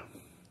 Yeah.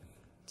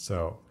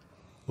 So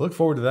look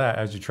forward to that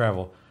as you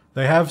travel.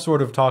 They have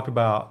sort of talked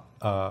about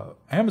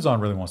Amazon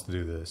really wants to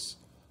do this,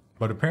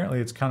 but apparently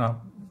it's kind of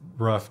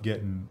rough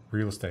getting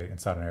real estate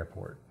inside an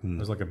airport.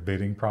 There's like a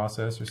bidding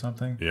process or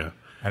something. Yeah.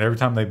 And every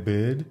time they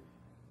bid,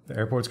 the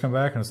airports come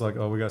back and it's like,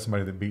 oh, we got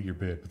somebody that beat your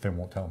bid, but they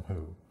won't tell them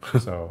who.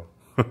 So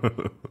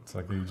it's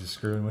like, are you just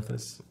screwing with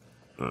us?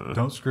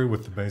 Don't screw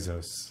with the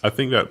Bezos. I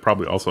think that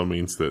probably also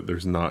means that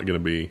there's not going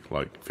to be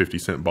like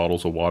 50-cent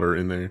bottles of water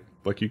in there.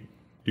 Like you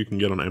can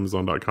get on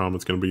Amazon.com.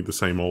 It's going to be the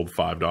same old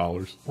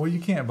 $5. Well,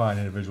 you can't buy an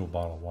individual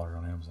bottle of water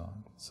on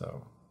Amazon.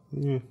 So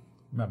you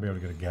might be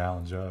able to get a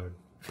gallon jug.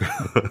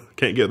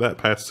 Can't get that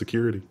past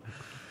security.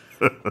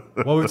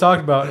 Well, we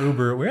talked about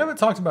Uber. We haven't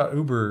talked about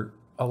Uber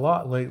a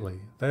lot lately.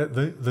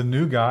 The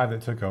new guy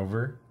that took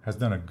over has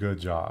done a good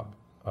job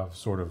of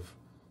sort of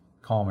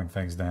calming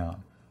things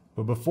down.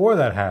 But before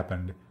that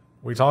happened,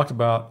 we talked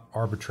about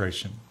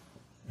arbitration.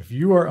 If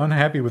you are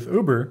unhappy with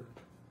Uber,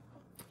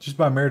 just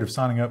by merit of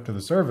signing up to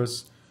the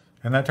service,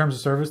 and that terms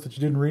of service that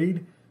you didn't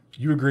read,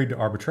 you agreed to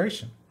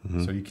arbitration.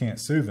 So you can't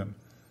sue them.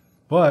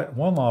 But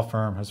one law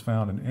firm has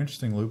found an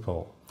interesting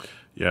loophole.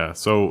 Yeah,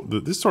 so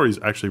this story is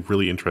actually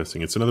really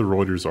interesting. It's another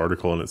Reuters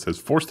article, and it says,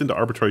 forced into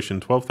arbitration,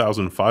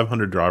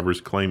 12,500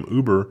 drivers claim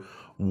Uber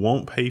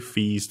won't pay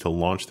fees to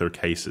launch their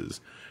cases.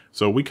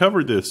 So we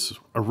covered this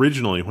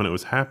originally when it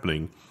was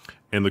happening,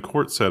 and the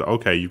court said,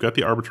 okay, you've got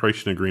the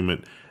arbitration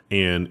agreement,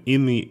 and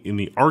in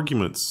the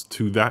arguments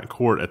to that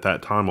court at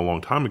that time, a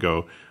long time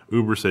ago,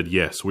 Uber said,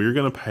 yes, we're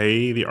going to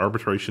pay the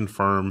arbitration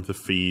firm the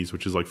fees,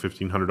 which is like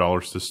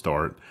 $1,500 to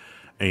start,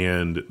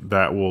 and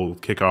that will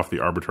kick off the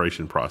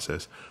arbitration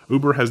process.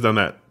 Uber has done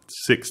that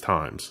 6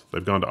 times.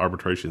 They've gone to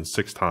arbitration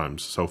 6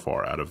 times so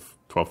far out of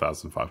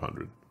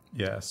 12,500.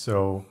 Yeah,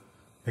 so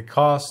it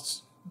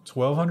costs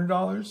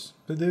 $1,200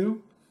 to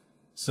do.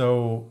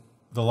 So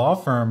the law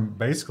firm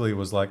basically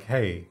was like,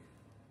 hey,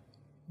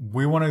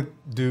 we want to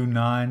do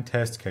 9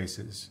 test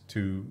cases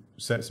to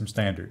set some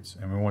standards,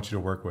 and we want you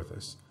to work with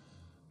us.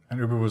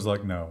 And Uber was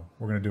like, no,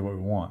 we're going to do what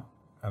we want.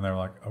 And they're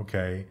like,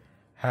 okay,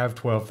 have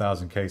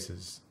 12,000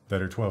 cases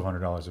that are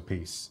 $1,200 a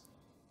piece,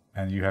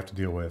 and you have to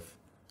deal with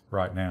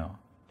right now.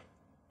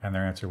 And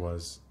their answer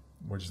was,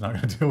 we're just not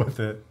going to deal with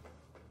it.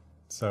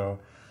 So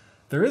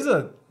there is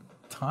a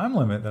time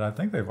limit that I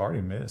think they've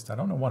already missed. I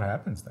don't know what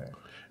happens there.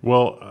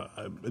 Well,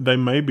 they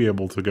may be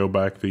able to go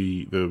back.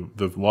 The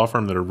law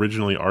firm that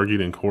originally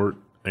argued in court,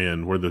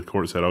 and where the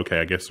court said, okay,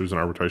 I guess there's an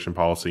arbitration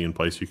policy in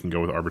place, you can go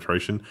with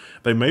arbitration,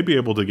 they may be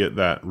able to get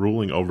that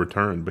ruling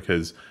overturned,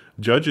 because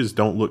judges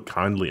don't look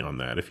kindly on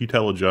that. If you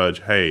tell a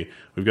judge, hey,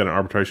 we've got an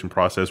arbitration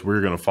process,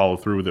 we're going to follow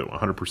through with it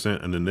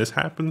 100%, and then this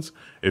happens,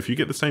 if you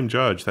get the same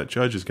judge, that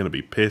judge is going to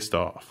be pissed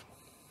off.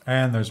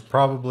 And there's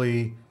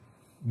probably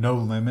no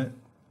limit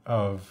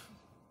of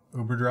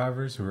Uber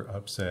drivers who are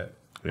upset,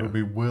 who would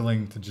be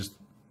willing to just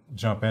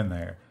jump in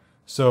there.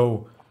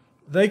 So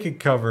they could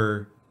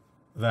cover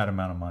that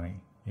amount of money,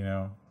 you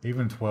know,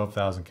 even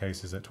 12,000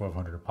 cases at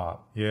 $1,200 a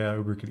pop. Yeah,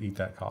 Uber could eat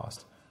that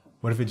cost.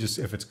 What if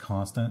it's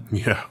constant?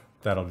 Yeah.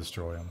 That'll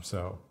destroy them.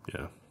 So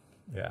yeah,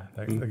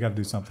 they got to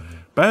do something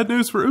here. Bad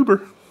news for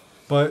Uber.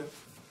 But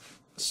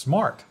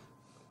smart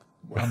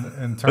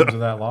in terms of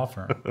that law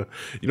firm.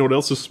 You know what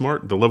else is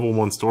smart? The Level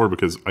 1 store,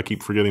 because I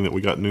keep forgetting that we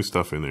got new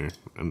stuff in there,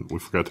 and we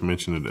forgot to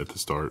mention it at the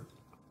start.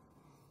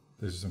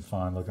 There's some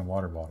fine-looking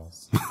water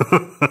bottles.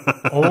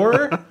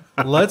 Or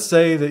let's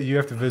say that you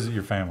have to visit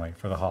your family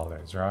for the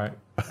holidays, right?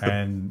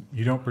 And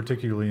you don't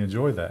particularly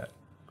enjoy that.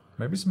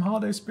 Maybe some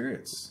holiday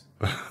spirits.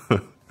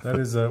 That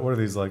is, what are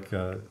these, like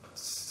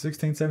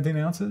 16, 17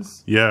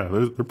 ounces? Yeah,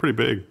 they're pretty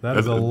big. That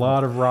is a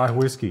lot of rye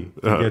whiskey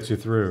to get you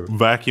through.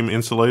 Vacuum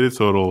insulated,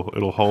 so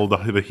it'll hold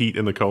the heat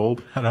and the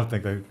cold. I don't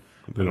think they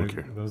don't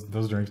care.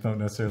 Those drinks don't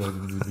necessarily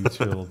need to be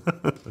chilled.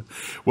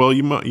 Well,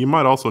 you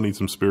might also need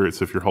some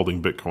spirits if you're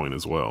holding Bitcoin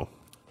as well.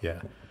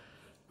 Yeah.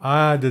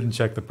 I didn't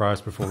check the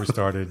price before we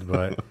started,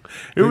 but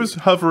it was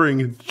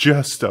hovering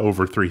just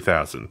over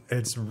 3,000.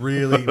 It's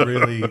really,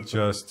 really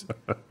just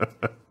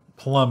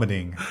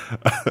plummeting.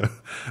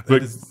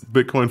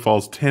 Bitcoin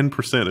falls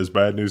 10% as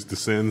bad news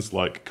descends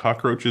like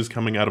cockroaches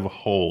coming out of a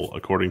hole,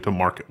 according to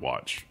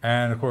MarketWatch.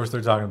 And of course,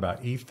 they're talking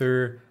about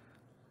Ether.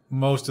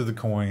 Most of the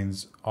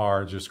coins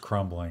are just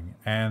crumbling.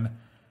 And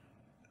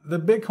the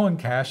Bitcoin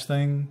Cash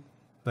thing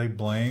they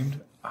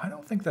blamed, I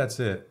don't think that's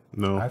it.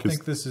 No, I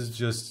think this is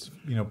just,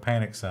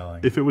 panic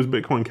selling. If it was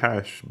Bitcoin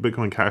Cash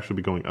would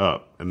be going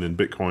up, and then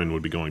Bitcoin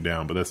would be going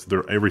down. But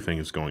everything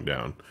is going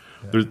down.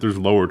 Yeah. There's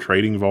lower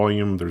trading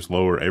volume. There's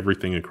lower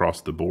everything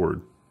across the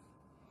board.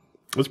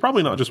 It's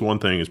probably not just one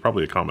thing. It's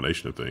probably a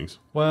combination of things.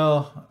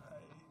 Well,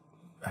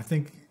 I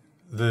think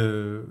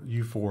the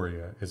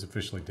euphoria is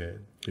officially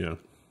dead. Yeah.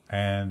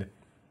 And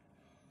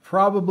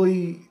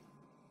probably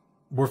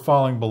we're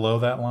falling below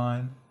that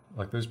line.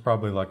 Like there's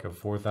probably like a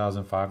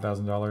 $4,000,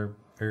 $5,000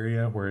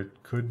 area where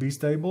it could be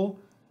stable,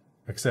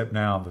 except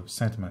now the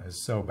sentiment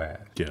is so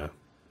bad. Yeah.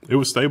 It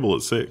was stable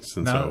at 6,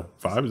 and now, so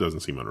 5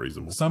 doesn't seem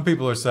unreasonable. Some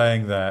people are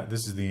saying that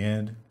this is the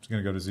end. It's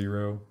going to go to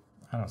 0.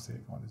 I don't see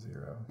it going to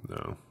 0.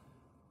 No.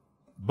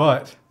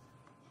 But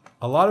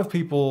a lot of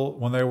people,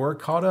 when they were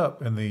caught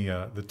up in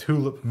the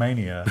tulip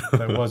mania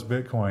that was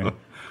Bitcoin,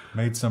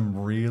 made some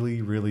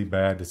really, really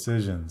bad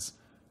decisions.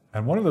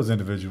 And one of those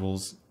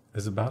individuals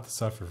is about to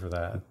suffer for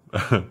that.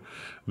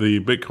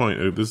 The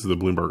Bitcoin, this is the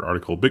Bloomberg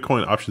article,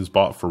 Bitcoin options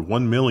bought for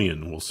 $1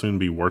 million will soon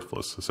be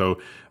worthless.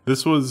 So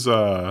this was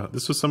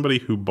somebody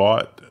who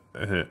bought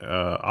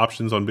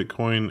options on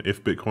Bitcoin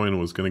if Bitcoin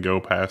was going to go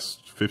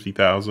past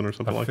 50,000 or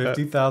something like that.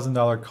 A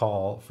 $50,000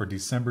 call for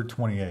December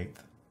 28th.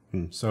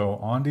 So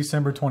on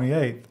December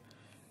 28th,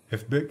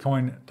 if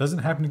Bitcoin doesn't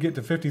happen to get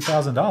to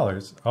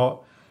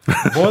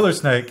 $50,000, Boiler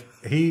Snake,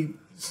 he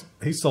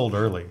sold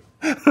early.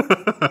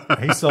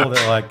 He sold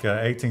at like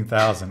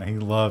 18,000. He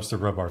loves to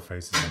rub our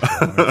faces in it,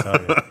 let me tell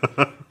you.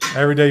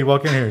 Every day you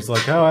walk in here, it's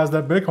like, "Oh, how's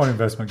that Bitcoin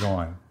investment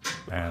going?"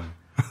 And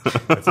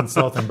it's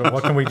insulting, but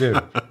what can we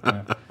do?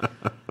 Yeah.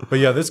 But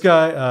yeah, this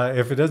guy,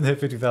 if it doesn't hit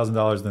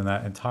 $50,000, then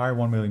that entire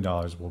 $1 million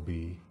will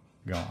be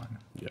gone.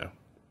 Yeah.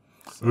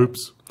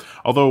 Oops.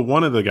 Although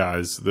one of the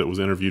guys that was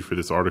interviewed for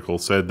this article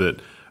said that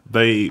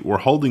they were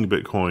holding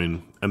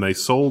Bitcoin and they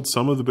sold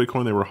some of the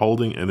Bitcoin they were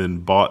holding and then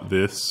bought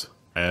this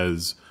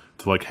as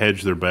to like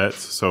hedge their bets.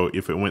 So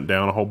if it went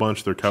down a whole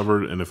bunch, they're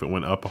covered. And if it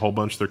went up a whole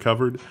bunch, they're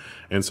covered.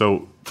 And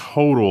so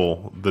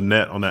total, the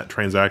net on that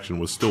transaction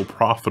was still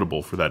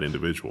profitable for that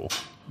individual.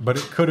 But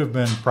it could have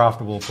been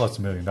profitable plus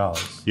 $1 million.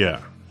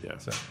 Yeah. Yeah.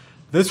 So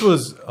this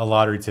was a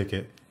lottery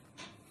ticket.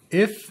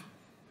 If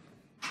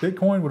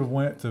Bitcoin would have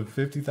went to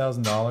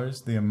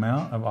 $50,000, the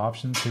amount of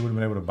options he would have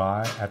been able to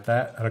buy at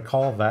a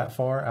call that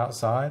far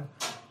outside,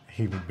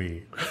 he would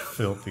be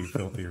filthy,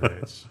 filthy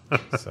rich.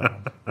 So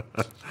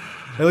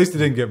at least it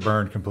didn't get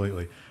burned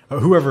completely.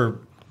 Whoever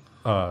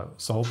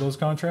sold those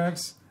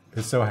contracts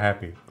is so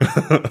happy.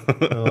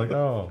 They're like,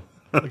 "Oh,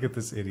 look at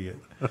this idiot."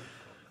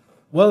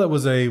 Well, it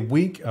was a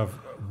week of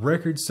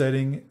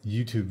record-setting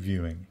YouTube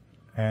viewing,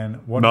 and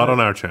not on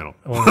our channel.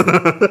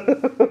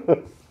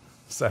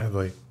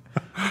 Sadly.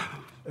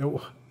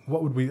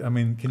 What would we? I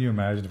mean, can you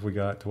imagine if we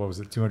got to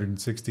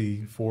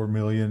 264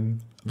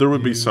 million? There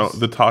would views? Be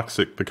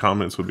the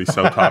comments would be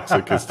so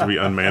toxic as to be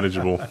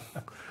unmanageable.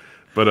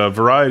 But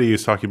Variety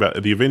is talking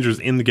about the Avengers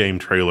Endgame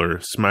trailer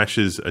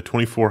smashes a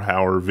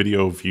 24-hour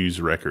video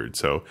views record.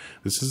 So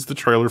this is the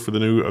trailer for the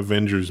new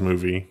Avengers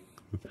movie.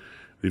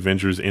 The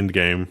Avengers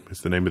Endgame is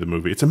the name of the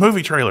movie. It's a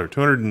movie trailer,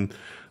 200 and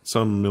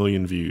some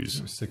million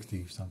views.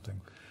 60 something.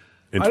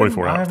 In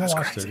 24 hours. I haven't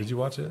watched it. Did you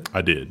watch it?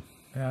 I did.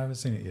 Yeah, I haven't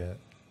seen it yet.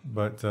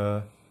 But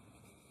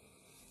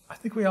I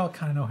think we all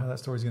kind of know how that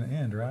story's going to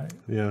end, right?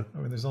 Yeah. I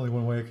mean, there's only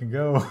one way it can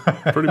go.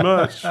 Pretty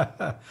much.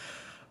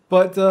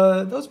 But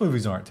those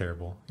movies aren't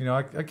terrible.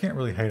 I can't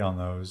really hate on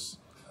those.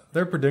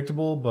 They're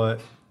predictable,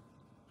 but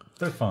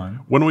They're fun.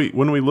 When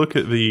we look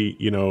at the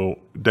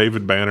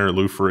David Banner,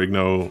 Lou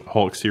Ferrigno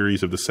Hulk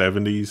series of the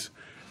 70s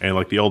and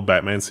like the old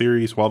Batman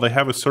series, while they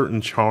have a certain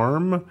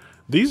charm,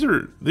 these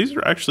are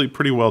actually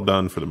pretty well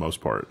done for the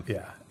most part.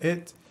 Yeah,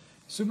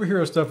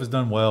 superhero stuff is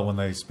done well when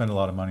they spend a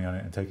lot of money on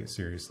it and take it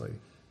seriously.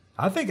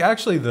 I think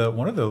actually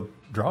one of the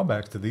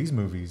drawbacks to these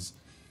movies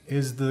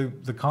is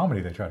the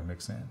comedy they try to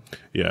mix in.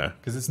 Yeah,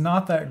 because it's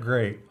not that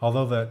great.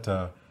 Although that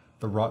the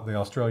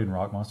Australian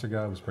rock monster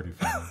guy was pretty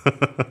funny,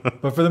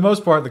 but for the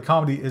most part, the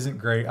comedy isn't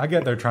great. I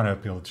get they're trying to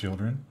appeal to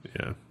children.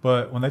 Yeah,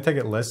 but when they take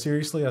it less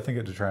seriously, I think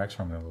it detracts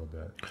from it a little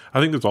bit. I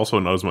think there's also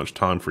not as much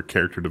time for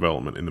character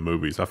development in the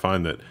movies. I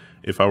find that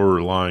if I were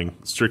relying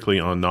strictly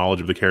on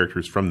knowledge of the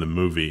characters from the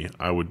movie,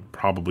 I would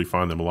probably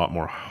find them a lot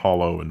more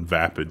hollow and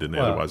vapid than they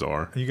otherwise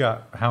are. You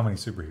got how many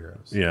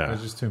superheroes? Yeah,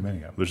 there's just too many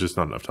of them. There's just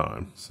not enough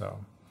time. So,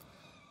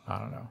 I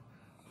don't know.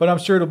 But I'm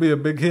sure it'll be a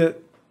big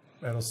hit.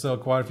 It'll sell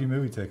quite a few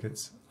movie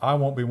tickets. I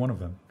won't be one of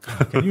them.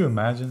 Can you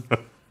imagine?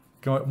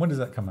 When does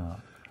that come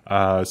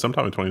out?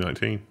 Sometime in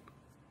 2019.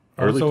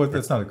 So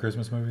it's not a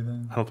Christmas movie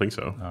then? I don't think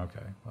so.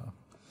 Okay. Well.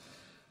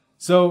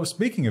 So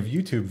speaking of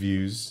YouTube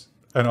views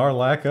and our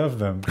lack of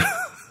them,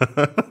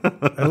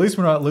 at least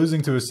we're not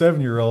losing to a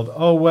 7-year-old.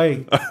 Oh,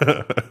 wait.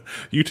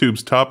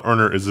 YouTube's top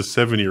earner is a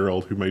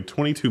 7-year-old who made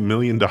 $22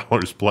 million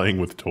playing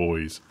with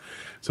toys.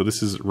 So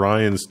this is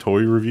Ryan's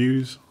Toys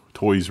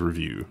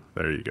Review.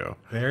 There you go.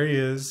 There he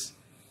is.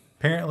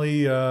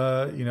 Apparently,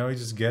 he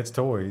just gets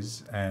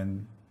toys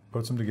and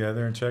puts them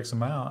together and checks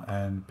them out,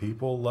 and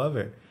people love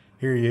it.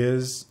 Here he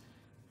is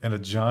in a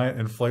giant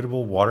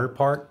inflatable water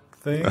park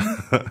thing.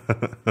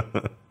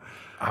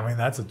 I mean,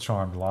 that's a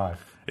charmed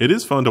life. It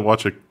is fun to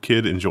watch a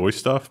kid enjoy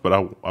stuff, but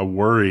I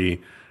worry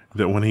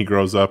that when he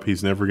grows up,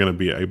 he's never going to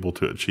be able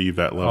to achieve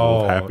that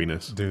level of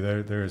happiness.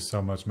 Dude, there is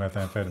so much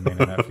methamphetamine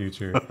in that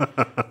future.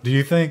 Do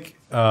you think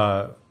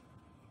the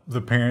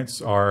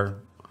parents are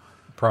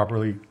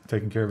properly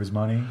taking care of his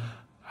money?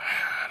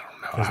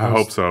 I don't know. I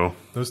hope so.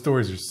 Those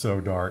stories are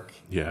so dark.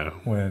 Yeah.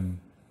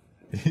 When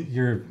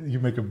you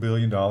make $1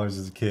 billion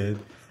as a kid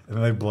and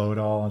then they blow it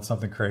all on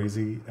something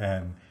crazy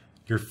and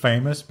you're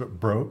famous but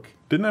broke.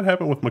 Didn't that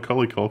happen with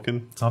Macaulay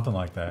Culkin? Something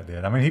like that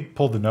did. I mean, he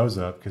pulled the nose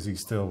up because he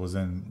still was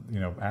in,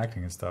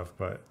 acting and stuff,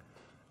 but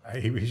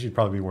he should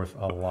probably be worth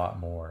a lot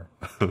more.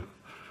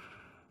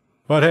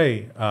 But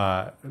hey,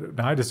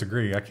 I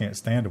disagree. I can't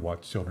stand to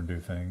watch children do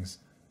things,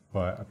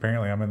 but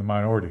apparently I'm in the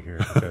minority here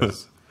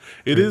because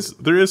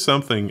there is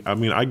something. I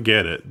mean, I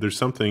get it. There's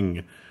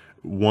something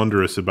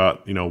wondrous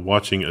about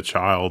watching a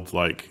child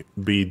like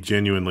be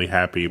genuinely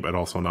happy, but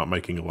also not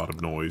making a lot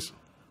of noise.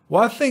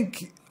 Well, I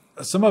think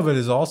some of it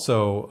is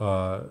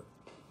also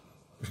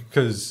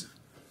because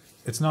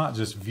it's not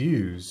just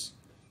views.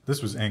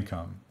 This was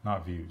income,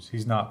 not views.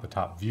 He's not the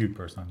top viewed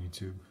person on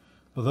YouTube.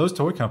 But those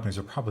toy companies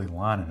are probably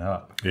lining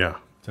up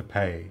to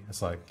pay.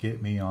 It's like,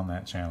 get me on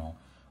that channel.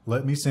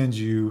 Let me send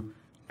you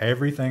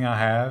everything I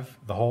have,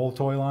 the whole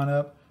toy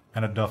lineup,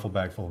 and a duffel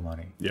bag full of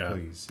money.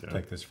 Please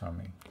take this from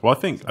me. Well, I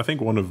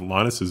think one of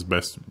Linus's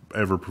best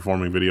ever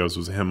performing videos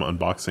was him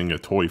unboxing a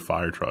toy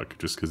fire truck,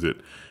 just because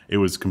it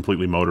was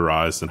completely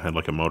motorized and had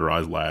like a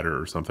motorized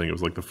ladder or something. It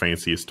was like the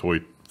fanciest toy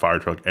fire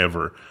truck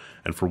ever,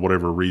 and for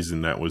whatever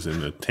reason, that was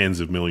in the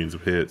tens of millions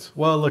of hits.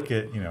 Well, look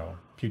at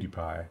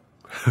PewDiePie.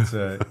 It's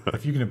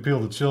if you can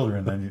appeal to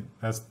children, then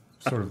that's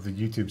sort of the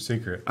YouTube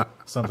secret.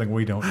 Something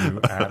we don't do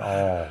at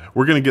all.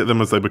 We're going to get them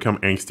as they become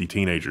angsty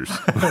teenagers.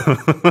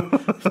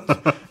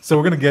 So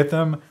we're going to get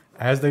them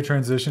as they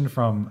transition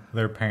from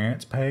their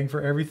parents paying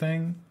for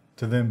everything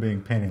to them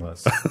being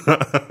penniless.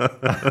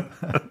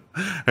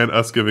 And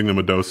us giving them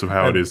a dose of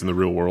how it is in the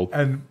real world.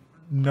 And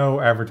no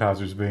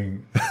advertisers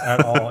being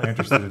at all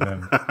interested in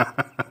them.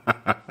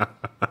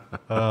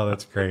 Oh,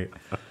 that's great.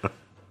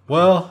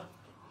 Well,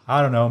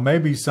 I don't know.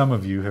 Maybe some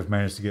of you have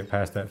managed to get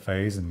past that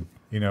phase and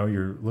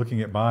you're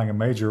looking at buying a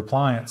major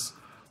appliance.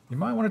 You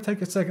might want to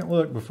take a second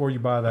look before you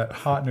buy that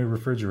hot new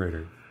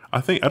refrigerator. I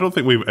don't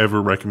think we've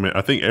ever recommended.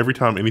 I think every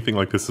time anything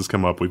like this has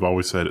come up, we've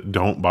always said,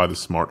 don't buy the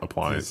smart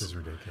appliance. This is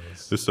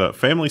ridiculous. This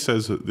family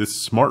says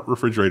this smart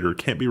refrigerator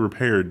can't be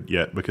repaired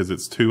yet because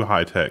it's too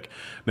high tech.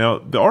 Now,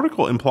 the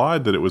article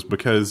implied that it was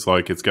because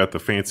it's got the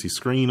fancy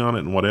screen on it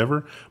and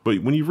whatever. But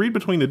when you read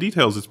between the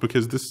details, it's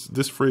because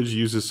this fridge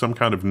uses some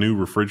kind of new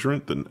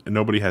refrigerant that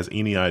nobody has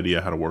any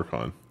idea how to work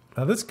on.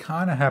 Now, this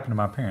kind of happened to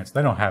my parents.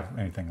 They don't have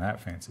anything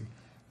that fancy.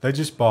 They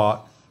just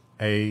bought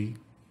a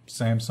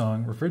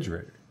Samsung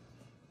refrigerator.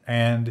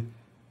 And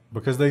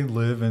because they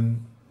live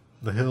in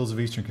the hills of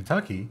eastern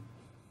Kentucky,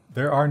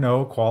 there are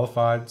no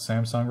qualified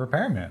Samsung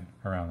repairmen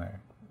around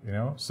there,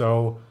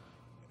 So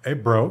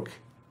it broke,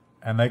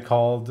 and they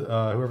called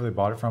whoever they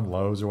bought it from,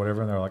 Lowe's or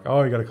whatever, and they're like,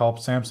 oh, you got to call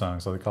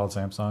Samsung. So they called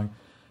Samsung,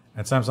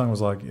 and Samsung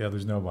was like, yeah,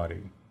 there's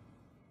nobody.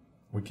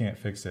 We can't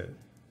fix it.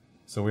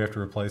 So we have to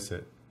replace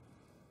it.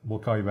 We'll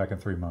call you back in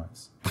 3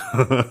 months.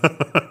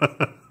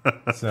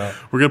 So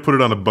we're going to put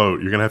it on a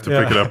boat. You're going to have to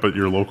pick it up at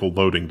your local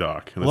loading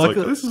dock. And it's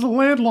this is a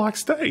landlocked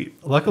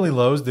state. Luckily,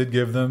 Lowe's did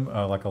give them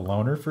like a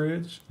loaner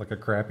fridge, like a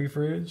crappy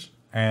fridge.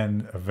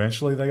 And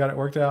eventually they got it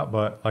worked out,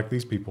 but like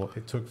these people,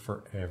 it took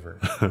forever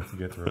to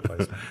get the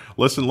replacement.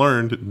 Lesson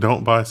learned,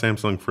 don't buy a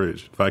Samsung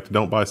fridge. In fact,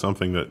 don't buy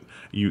something that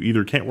you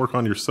either can't work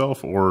on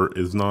yourself or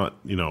is not,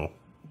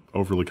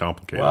 overly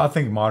complicated. Well, I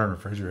think modern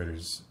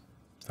refrigerators,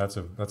 that's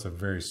a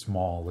very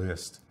small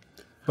list.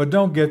 But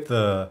don't get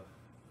the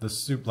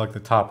soup like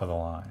the top of the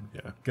line.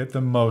 Yeah. Get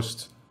the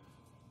most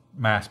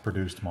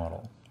mass-produced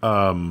model.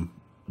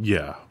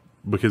 Yeah.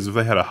 Because if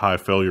they had a high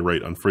failure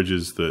rate on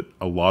fridges that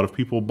a lot of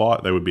people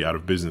bought, they would be out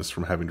of business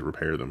from having to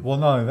repair them. Well,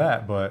 not only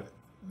that, but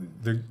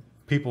the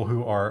people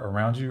who are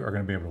around you are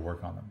going to be able to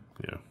work on them.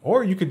 Yeah.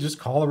 Or you could just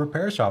call a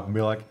repair shop and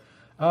be like,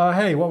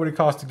 hey, what would it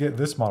cost to get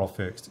this model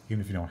fixed,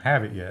 even if you don't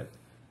have it yet?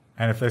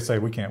 And if they say,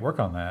 we can't work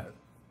on that,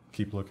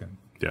 keep looking.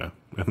 Yeah.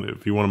 And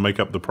if you want to make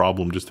up the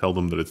problem, just tell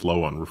them that it's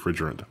low on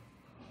refrigerant.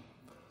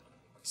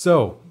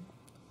 So,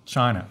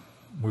 China.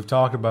 We've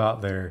talked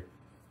about their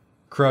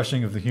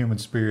crushing of the human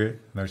spirit,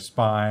 their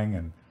spying,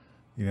 and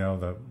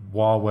the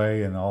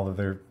Huawei and all of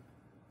their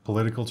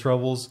political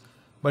troubles.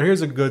 But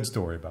here's a good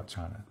story about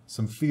China.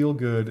 Some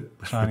feel-good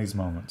Chinese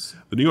moments.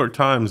 The New York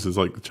Times is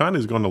like, China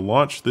is going to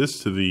launch this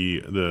to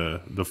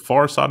the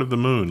far side of the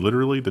moon,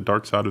 literally the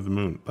dark side of the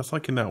moon. That's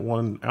like in that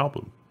one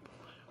album.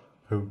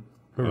 Who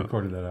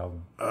recorded that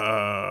album?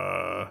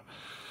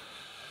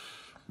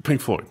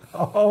 Pink Floyd.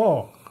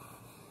 Oh,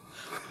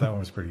 that one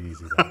was pretty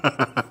easy, though.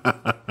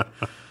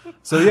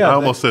 So yeah, I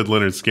almost said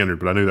Leonard Skinner,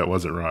 but I knew that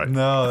wasn't right.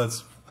 No,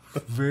 that's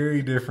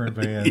very different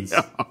bands.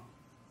 Yeah.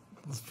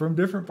 From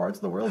different parts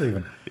of the world,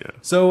 even. Yeah.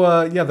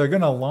 So they're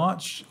going to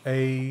launch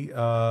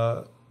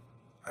a.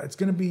 It's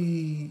going to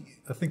be,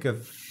 I think, a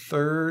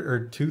third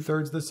or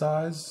 2/3 the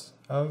size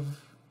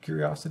of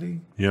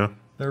Curiosity. Yeah.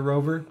 Their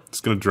rover. It's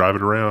going to drive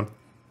it around,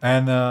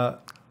 and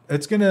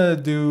it's going to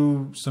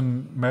do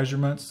some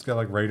measurements. It's got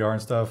like radar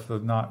and stuff.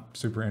 That's not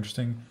super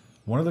interesting.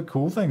 One of the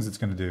cool things it's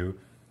going to do,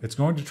 it's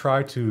going to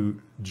try to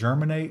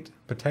germinate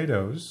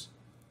potatoes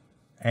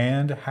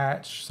and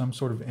hatch some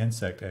sort of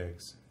insect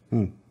eggs.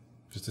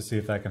 Just to see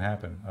if that can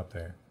happen up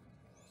there.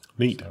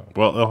 Neat. So.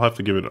 Well, they'll have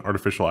to give it an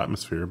artificial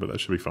atmosphere, but that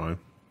should be fine.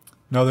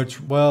 No,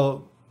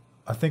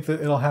 I think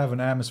that it'll have an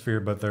atmosphere,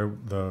 but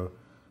the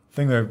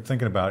thing they're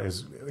thinking about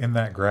is in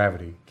that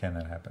gravity, can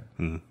that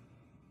happen?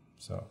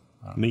 So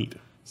Neat.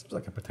 Seems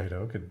like a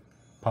potato could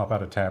pop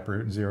out of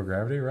taproot in zero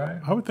gravity, right?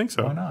 I would think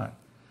so. Why not?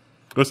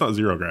 Well, it's not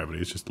zero gravity;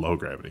 it's just low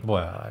gravity.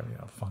 Well,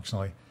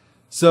 functionally.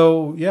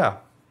 So yeah,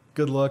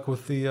 good luck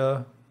with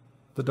the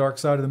dark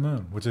side of the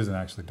moon, which isn't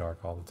actually dark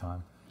all the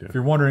time. Yeah. If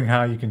you're wondering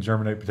how you can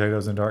germinate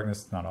potatoes in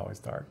darkness, it's not always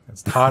dark.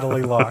 It's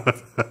totally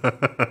locked.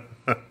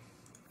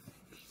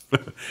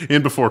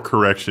 In before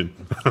correction.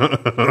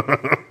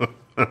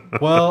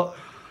 Well,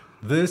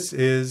 this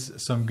is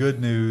some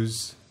good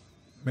news,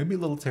 maybe a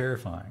little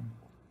terrifying,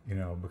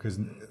 because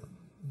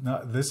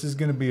this is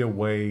going to be a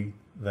way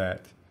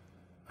that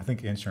I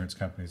think insurance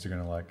companies are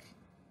going to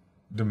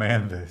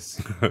demand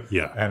this.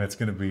 Yeah. And it's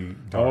going to be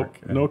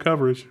dark. No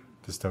coverage.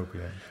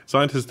 Dystopia.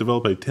 Scientists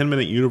develop a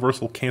 10-minute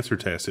universal cancer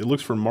test. It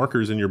looks for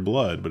markers in your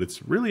blood, but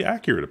it's really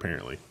accurate,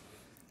 apparently.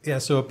 Yeah,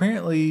 so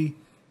apparently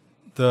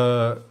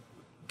the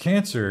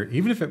cancer,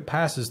 even if it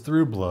passes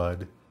through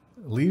blood,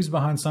 leaves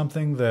behind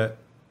something that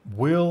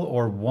will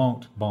or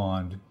won't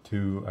bond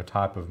to a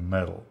type of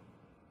metal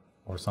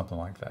or something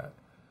like that.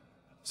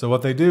 So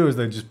what they do is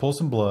they just pull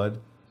some blood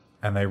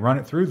and they run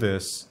it through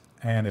this,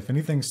 and if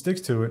anything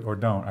sticks to it or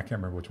don't, I can't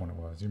remember which one it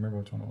was. Do you remember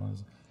which one it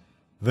was?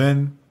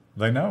 Then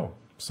they know.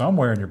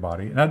 Somewhere in your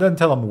body, and it doesn't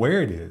tell them where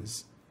it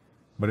is,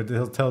 but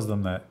it tells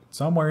them that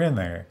somewhere in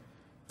there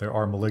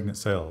are malignant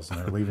cells, and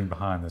they're leaving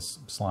behind this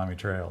slimy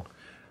trail.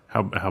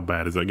 How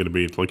bad is that going to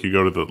be? It's like you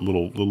go to the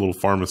little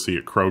pharmacy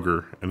at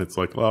Kroger, and it's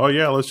like, oh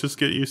yeah, let's just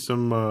get you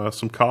some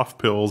cough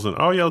pills, and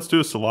oh yeah, let's do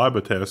a saliva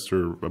test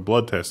or a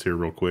blood test here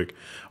real quick.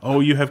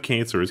 Oh, you have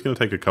cancer. It's going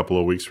to take a couple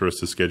of weeks for us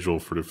to schedule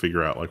to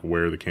figure out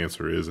where the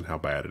cancer is and how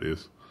bad it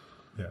is.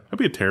 Yeah, that'd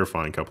be a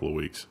terrifying couple of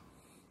weeks.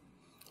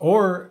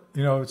 Or,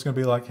 it's going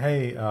to be like,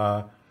 hey,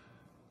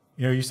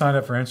 you signed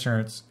up for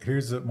insurance.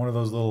 Here's one of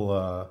those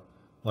little,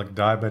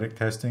 diabetic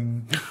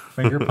testing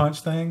finger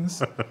punch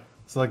things.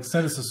 It's like,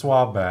 send us a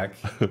swab back.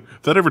 If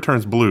that ever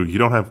turns blue, you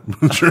don't have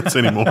insurance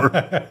anymore.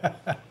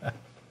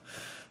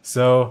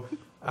 So,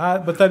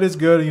 but that is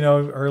good,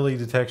 early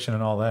detection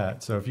and all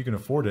that. So if you can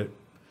afford it.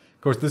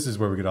 Of course, this is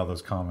where we get all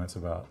those comments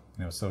about,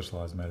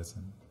 socialized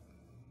medicine.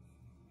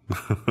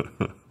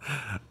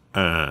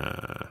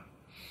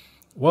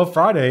 Well,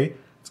 Friday...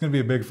 It's going to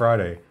be a big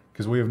Friday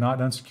because we have not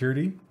done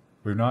security,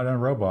 we've not done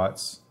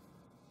robots,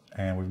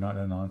 and we've not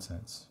done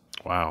nonsense.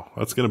 Wow,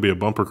 that's going to be a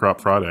bumper crop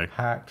Friday.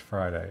 Packed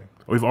Friday.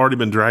 We've already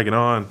been dragging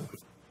on.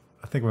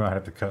 I think we might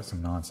have to cut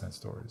some nonsense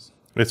stories.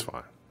 It's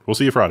fine. We'll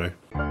see you Friday.